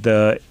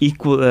 Gotcha.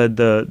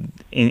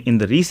 In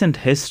the recent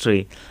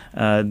history,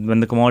 when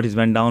the commodities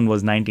went down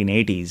was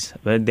 1980s,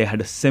 where they had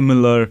a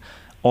similar,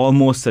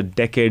 almost a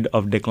decade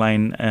of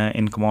decline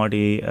in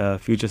commodity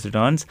futures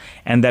returns,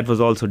 and that was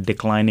also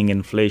declining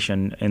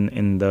inflation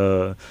in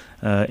the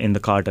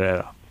Carter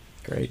era.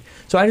 Great.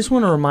 So I just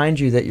want to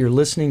remind you that you're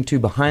listening to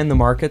Behind the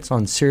Markets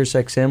on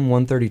SiriusXM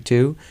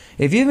 132.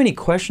 If you have any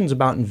questions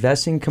about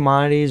investing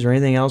commodities or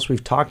anything else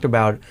we've talked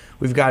about,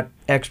 we've got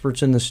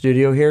experts in the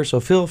studio here,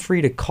 so feel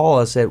free to call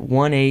us at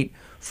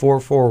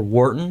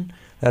 1-844-WHARTON.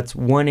 That's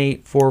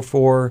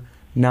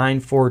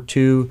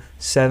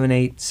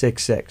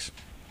 1-844-942-7866.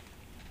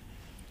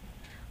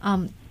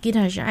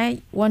 Gitash,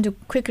 I want to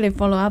quickly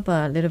follow up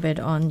a little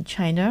bit on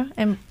China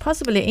and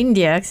possibly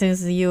India,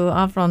 since you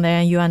are from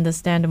there and you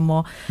understand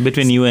more.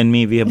 Between you and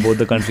me, we have both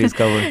the countries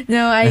covered.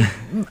 No, I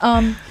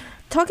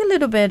talk a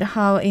little bit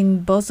how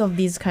in both of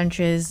these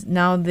countries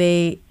now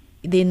they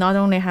not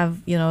only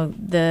have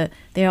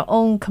their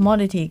own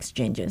commodity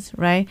exchanges,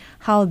 right?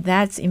 How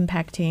that's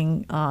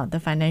impacting the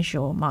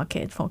financial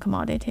market for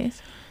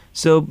commodities.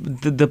 So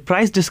the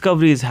price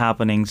discovery is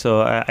happening.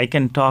 So I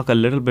can talk a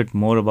little bit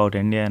more about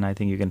India, and I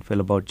think you can fill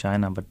about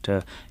China.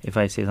 But if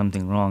I say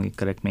something wrong, you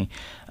correct me.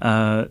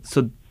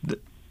 So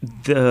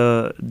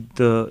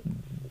the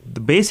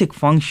basic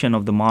function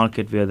of the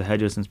market, where the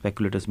hedgers and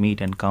speculators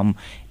meet and come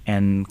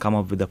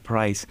up with a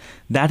price,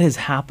 that is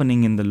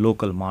happening in the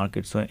local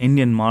market. So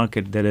Indian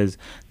market, there's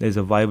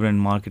a vibrant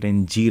market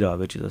in jeera,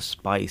 which is a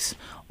spice,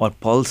 or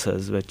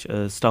pulses, which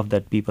is stuff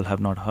that people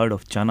have not heard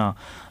of, chana.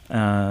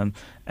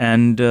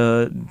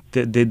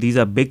 These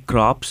are big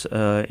crops.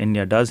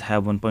 India does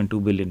have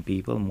 1.2 billion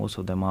people. Most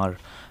of them are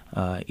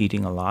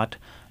eating a lot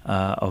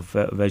of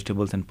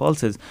vegetables and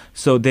pulses.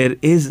 So there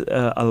is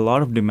a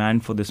lot of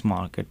demand for this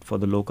market, for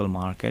the local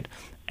market.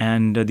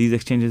 And these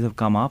exchanges have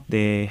come up.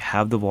 They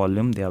have the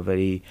volume. They are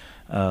very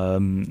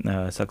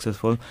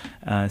successful.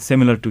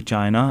 Similar to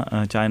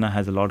China, China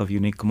has a lot of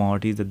unique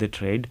commodities that they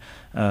trade.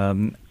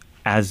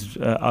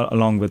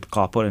 Along with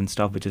copper and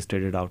stuff which is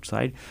traded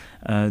outside.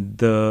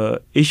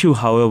 The issue,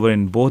 however,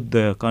 in both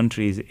the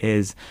countries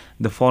is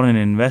the foreign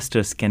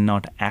investors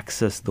cannot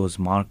access those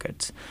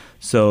markets.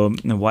 So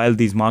while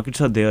these markets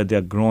are there, they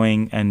are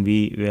growing, and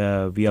we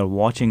are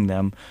watching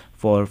them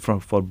for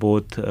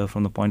both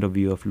from the point of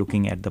view of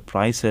looking at the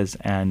prices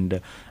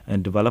and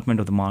development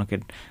of the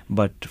market.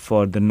 But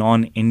for the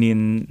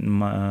non-Indian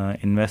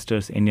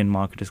investors, Indian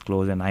market is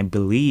closed, and I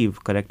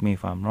believe, correct me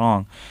if I'm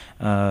wrong,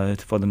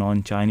 for the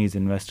non-Chinese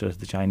investors,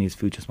 the Chinese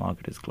futures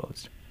market is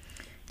closed.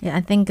 Yeah,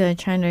 I think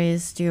China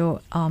is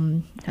still,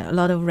 a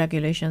lot of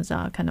regulations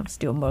are kind of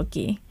still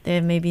murky.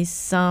 There may be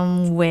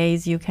some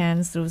ways you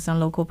can, through some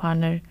local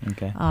partner,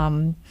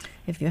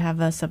 if you have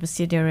a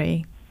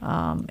subsidiary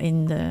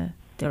in the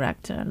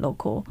direct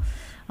local,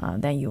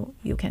 then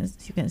you can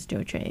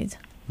still trade.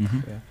 Mm-hmm.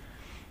 Yeah.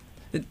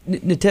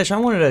 Nitesh, I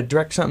wanted to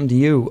direct something to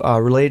you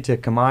related to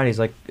commodities.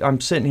 Like, I'm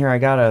sitting here, I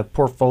got a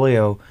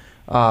portfolio.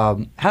 How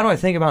do I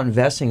think about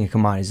investing in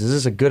commodities? Is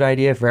this a good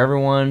idea for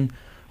everyone?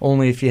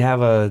 Only if you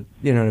have an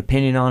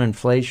opinion on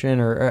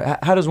inflation, or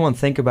how does one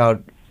think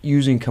about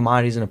using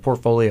commodities in a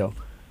portfolio?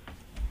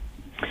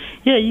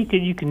 Yeah,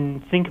 you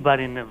can think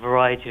about it in a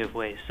variety of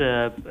ways.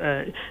 So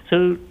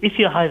if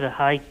you have a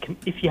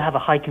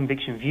high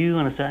conviction view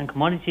on a certain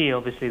commodity,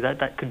 obviously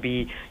that could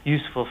be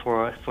useful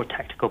for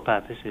tactical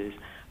purposes.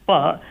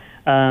 But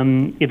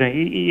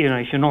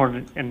if you're not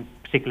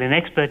particularly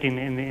an expert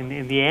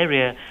in the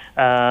area,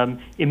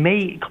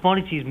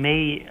 commodities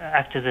may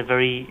act as a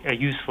very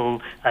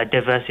useful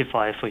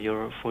diversifier for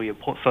your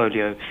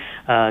portfolio.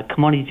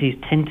 Commodities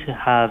tend to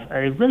have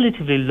a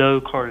relatively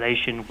low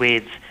correlation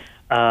with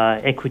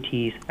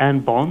equities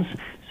and bonds.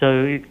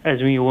 So,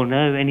 as we all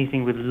know,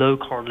 anything with low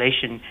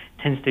correlation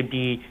tends to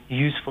be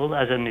useful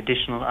as an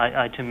additional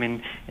item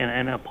in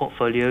a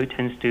portfolio. It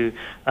tends to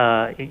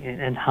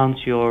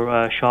enhance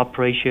your Sharpe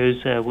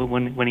ratios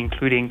when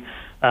including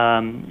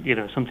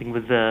something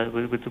with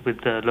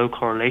low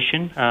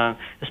correlation,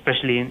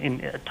 especially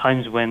in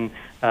times when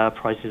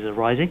prices are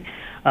rising.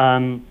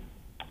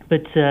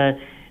 But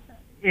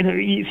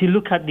if you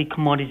look at the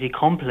commodity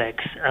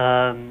complex,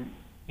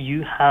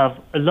 you have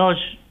a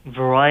large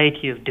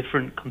variety of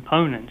different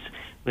components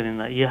within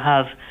that. You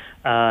have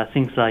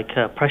things like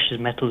precious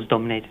metals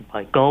dominated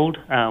by gold,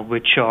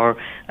 which are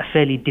a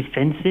fairly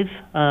defensive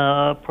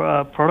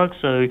product.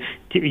 So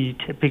you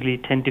typically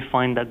tend to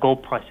find that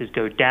gold prices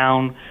go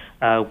down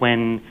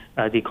when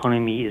the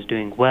economy is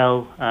doing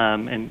well,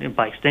 and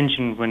by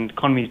extension, when the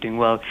economy is doing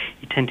well,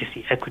 you tend to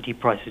see equity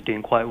prices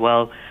doing quite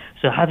well.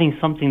 So having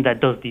something that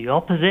does the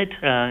opposite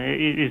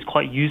is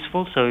quite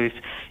useful. So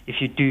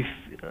if you do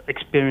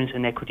experience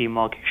an equity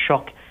market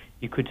shock,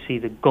 you could see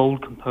the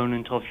gold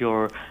component of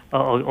your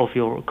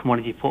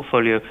commodity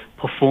portfolio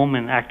perform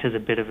and act as a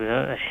bit of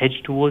a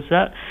hedge towards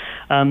that.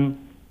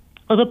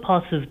 Other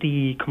parts of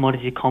the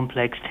commodity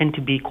complex tend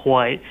to be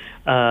quite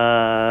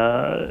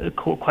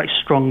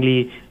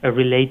strongly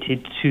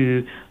related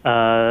to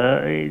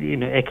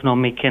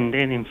economic and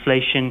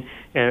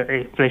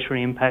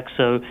inflationary impacts.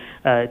 So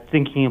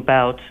thinking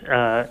about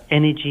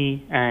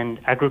energy and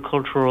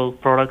agricultural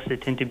products, they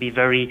tend to be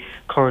very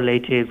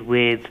correlated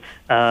with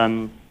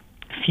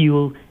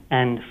fuel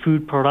and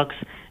food products.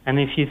 And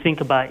if you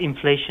think about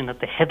inflation at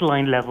the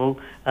headline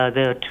level,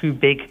 there are two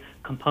big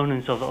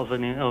components of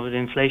an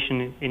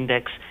inflation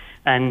index,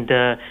 and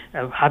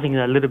having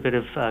a little bit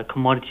of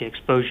commodity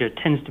exposure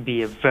tends to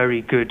be a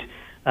very good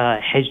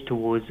hedge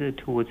towards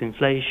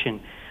inflation.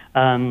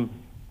 And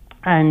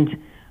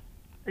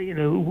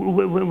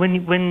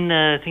when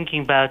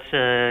thinking about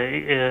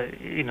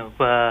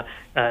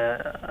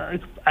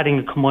adding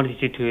a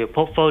commodity to your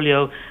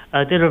portfolio,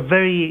 there are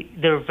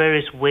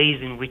various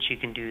ways in which you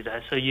can do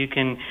that. So you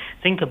can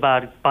think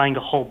about buying a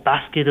whole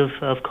basket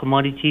of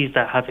commodities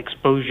that have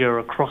exposure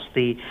across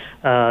the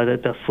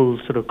full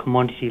sort of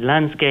commodity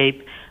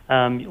landscape,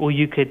 or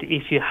you could,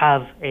 if you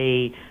have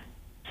a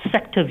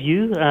sector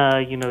view,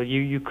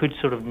 you could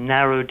sort of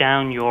narrow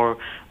down your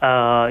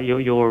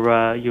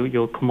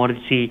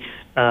commodity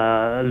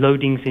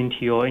loadings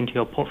into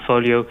your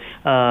portfolio.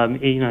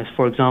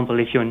 For example,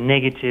 if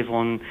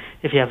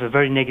you have a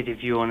very negative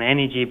view on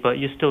energy, but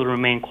you still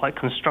remain quite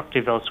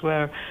constructive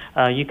elsewhere,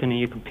 you can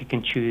pick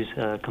and choose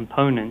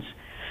components.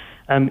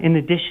 In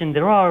addition,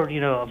 there are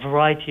a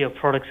variety of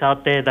products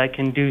out there that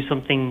can do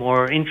something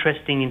more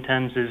interesting in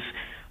terms of,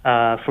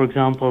 for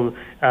example,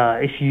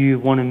 if you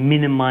want to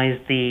minimize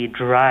the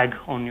drag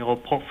on your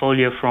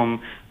portfolio from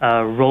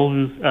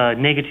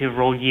negative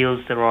roll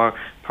yields, there are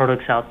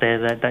products out there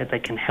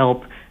that can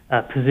help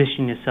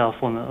position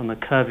yourself on the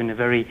curve in a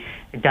very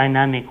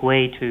dynamic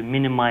way to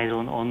minimize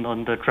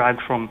on the drag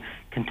from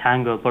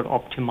contango, but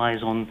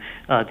optimize on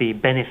the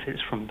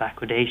benefits from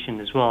backwardation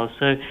as well.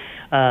 So,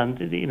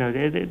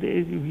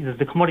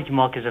 the commodity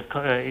markets have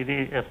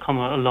come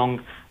a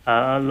long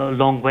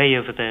way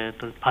over the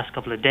past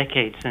couple of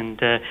decades,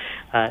 and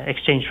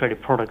exchange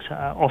traded products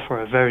offer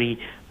a very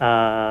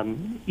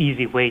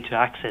easy way to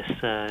access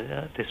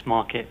this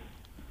market.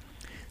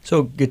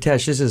 So,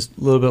 Gitesh, this is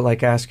a little bit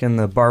like asking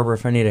the barber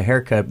if I need a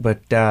haircut, but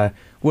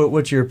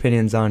what's your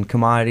opinions on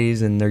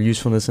commodities and their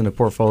usefulness in a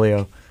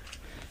portfolio?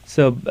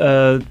 So,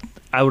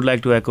 I would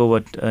like to echo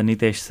what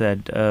Nitesh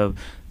said.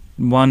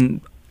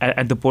 One,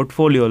 at the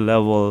portfolio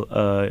level,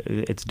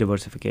 it's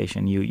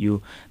diversification.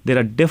 There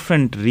are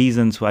different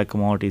reasons why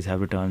commodities have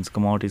returns.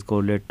 Commodities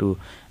correlate to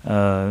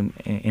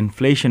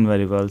inflation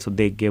very well, so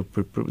they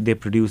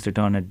produce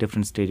return at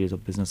different stages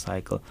of business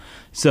cycle.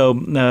 So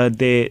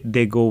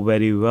they go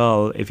very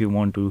well if you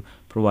want to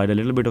provide a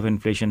little bit of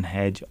inflation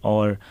hedge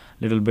or a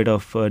little bit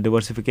of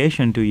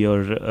diversification to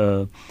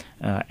your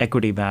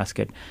equity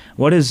basket.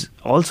 What is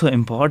also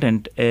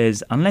important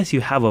is, unless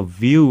you have a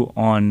view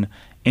on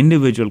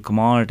individual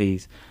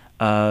commodities,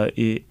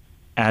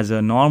 as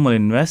a normal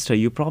investor,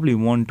 you probably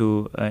want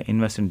to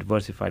invest in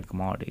diversified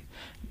commodities.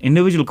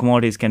 Individual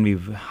commodities can be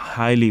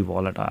highly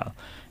volatile,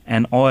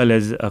 and oil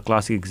is a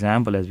classic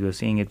example. As we were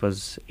seeing, it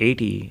was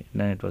 80,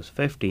 then it was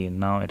 50, and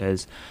now it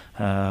is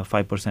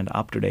 5%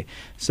 up today.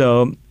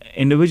 So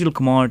individual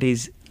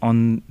commodities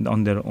on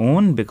their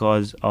own,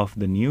 because of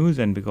the news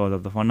and because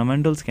of the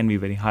fundamentals, can be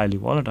very highly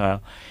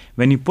volatile.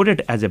 When you put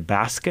it as a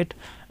basket,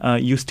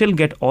 you still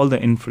get all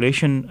the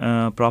inflation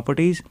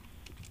properties,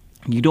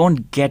 you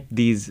don't get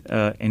these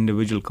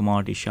individual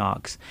commodity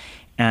shocks.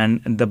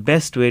 And the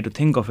best way to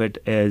think of it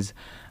is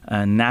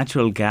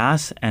natural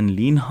gas and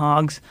lean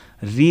hogs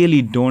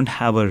really don't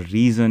have a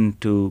reason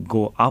to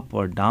go up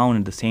or down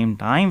at the same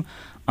time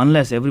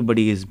unless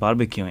everybody is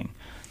barbecuing.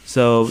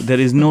 So there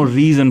is no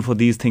reason for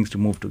these things to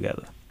move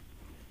together.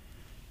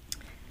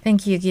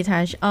 Thank you,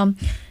 Gitash.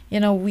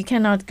 We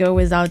cannot go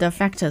without the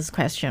factors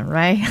question,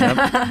 right?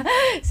 Yep.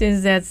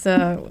 Since that's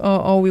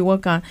all we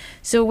work on.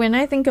 So when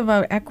I think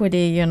about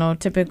equity,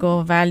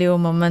 typical value,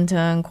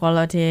 momentum,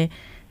 quality.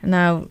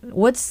 Now,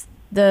 what's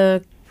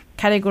the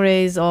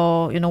categories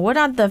or, what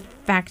are the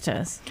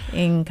factors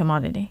in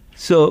commodity?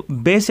 So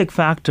basic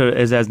factor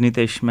is, as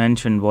Nitesh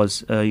mentioned,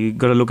 was you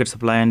got to look at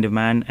supply and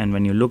demand. And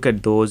when you look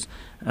at those,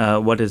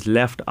 what is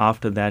left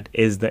after that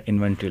is the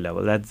inventory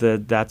level.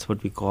 That's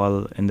what we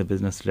call in the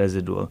business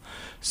residual.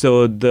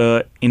 So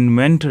the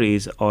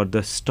inventories or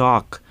the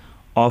stock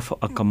of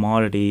a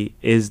commodity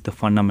is the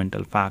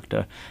fundamental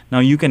factor. Now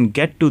you can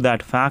get to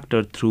that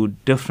factor through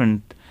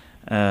different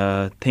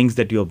things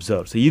that you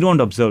observe. So you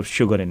don't observe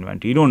sugar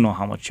inventory. You don't know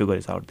how much sugar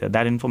is out there.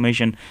 That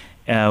information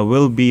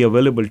will be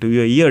available to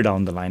you a year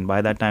down the line.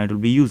 By that time, it will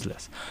be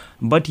useless.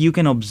 But you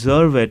can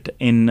observe it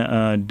in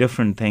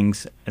different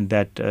things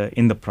that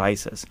in the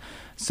prices.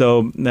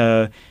 So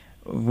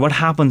what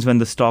happens when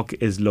the stock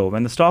is low?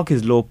 When the stock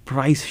is low,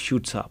 price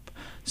shoots up.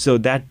 So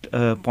that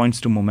points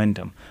to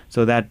momentum.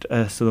 So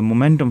the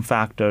momentum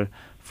factor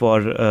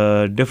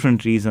for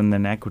different reasons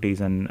than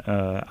equities and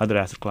other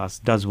asset classes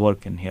does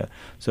work in here.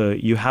 So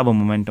you have a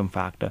momentum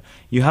factor.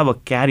 You have a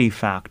carry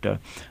factor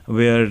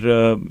where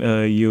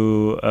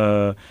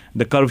the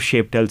curve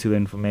shape tells you the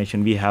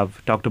information. We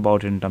have talked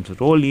about it in terms of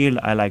roll yield.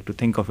 I like to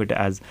think of it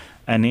as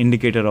an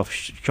indicator of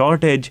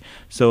shortage.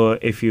 So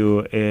if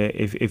you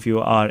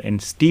are in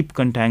steep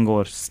contango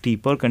or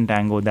steeper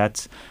contango,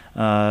 that's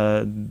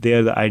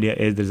there the idea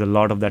is there's a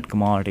lot of that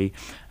commodity.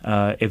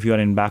 If you are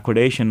in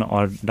backwardation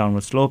or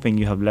downward sloping,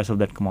 you have less of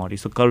that commodity.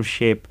 So curve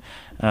shape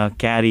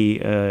carry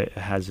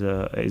is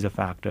a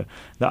factor.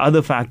 The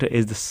other factor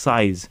is the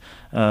size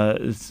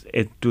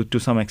to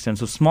some extent.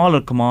 So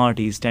smaller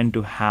commodities tend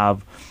to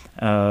have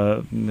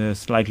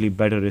slightly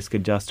better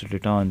risk-adjusted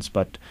returns,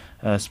 but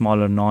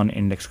smaller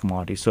non-index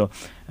commodities. So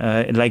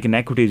like in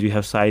equities, we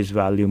have size,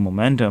 value,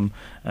 momentum.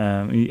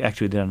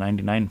 Actually, there are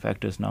 99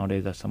 factors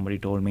nowadays, as somebody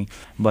told me.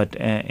 But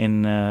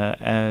in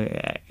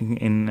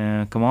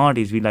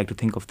commodities, we like to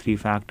think of three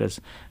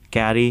factors: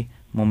 carry,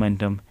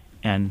 momentum,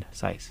 and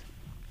size.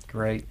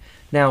 Great.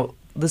 Now,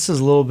 this is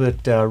a little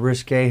bit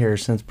risque here,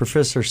 since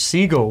Professor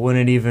Siegel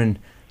wouldn't even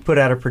put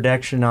out a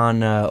prediction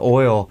on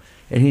oil,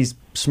 and he's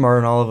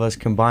smarter than all of us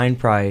combined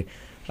probably.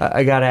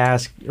 I got to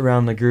ask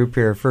around the group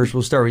here. First,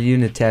 we'll start with you,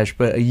 Nitesh.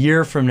 But a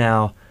year from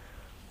now,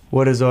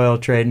 what is oil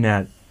trading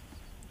at?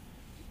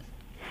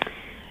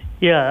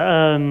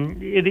 Yeah,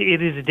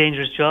 it is a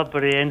dangerous job,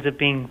 but it ends up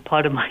being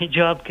part of my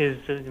job because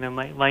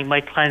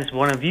my client's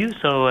one of you,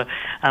 so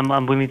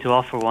I'm willing to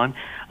offer one.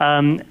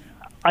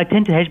 I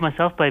tend to hedge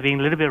myself by being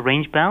a little bit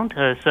range bound.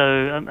 So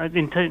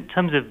in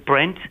terms of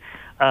Brent,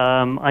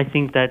 I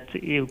think that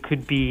it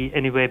could be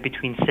anywhere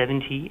between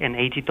 $70 and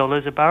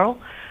 $80 a barrel.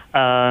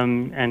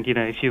 And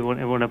if you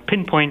want to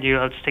pinpoint,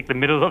 I'll just take the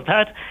middle of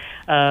that.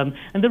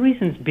 And the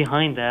reasons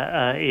behind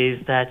that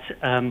is that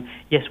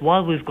yes,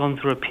 while we've gone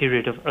through a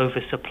period of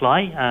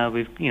oversupply,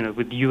 with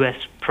the U.S.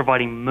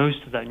 providing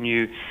most of that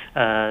new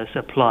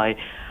supply.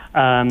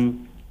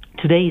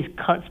 Today's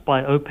cuts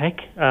by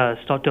OPEC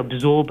start to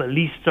absorb at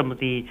least some of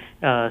the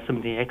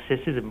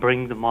excesses and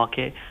bring the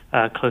market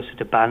closer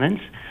to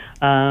balance.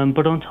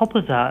 But on top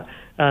of that,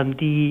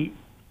 the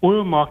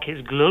oil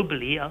markets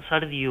globally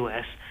outside of the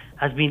U.S.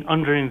 has been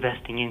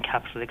underinvesting in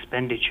capital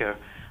expenditure.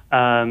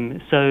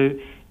 So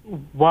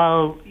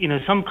while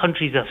some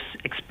countries have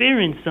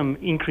experienced some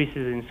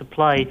increases in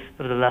supply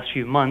over the last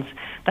few months,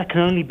 that can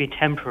only be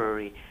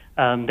temporary.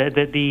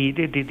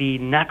 The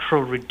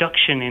natural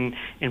reduction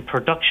in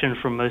production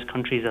from most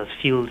countries as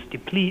fields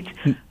deplete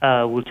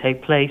will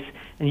take place.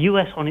 And the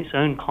U.S. on its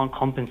own can't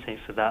compensate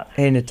for that.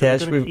 Hey,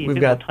 Nitesh, we've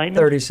got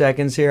 30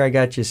 seconds here. I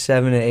got you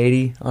 7 to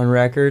 80 on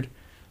record.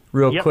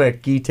 Real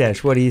quick,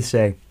 Gitesh, what do you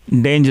say?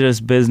 Dangerous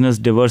business,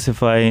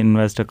 diversify,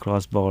 invest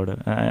across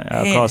border,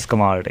 across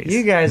commodities.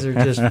 You guys are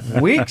just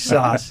weak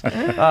sauce.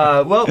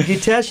 Well,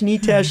 Gitesh,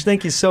 Nitesh,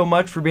 thank you so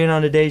much for being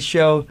on today's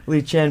show.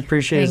 Lee Chen,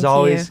 appreciate it as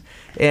always.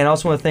 And I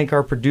also want to thank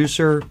our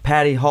producer,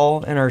 Patty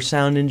Hall, and our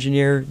sound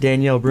engineer,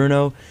 Danielle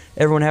Bruno.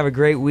 Everyone have a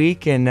great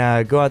week, and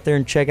go out there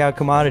and check out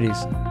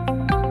commodities.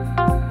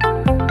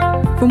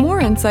 For more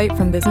insight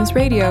from Business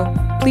Radio,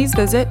 please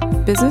visit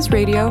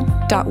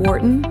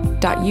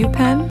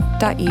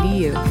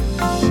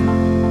businessradio.wharton.upenn.edu.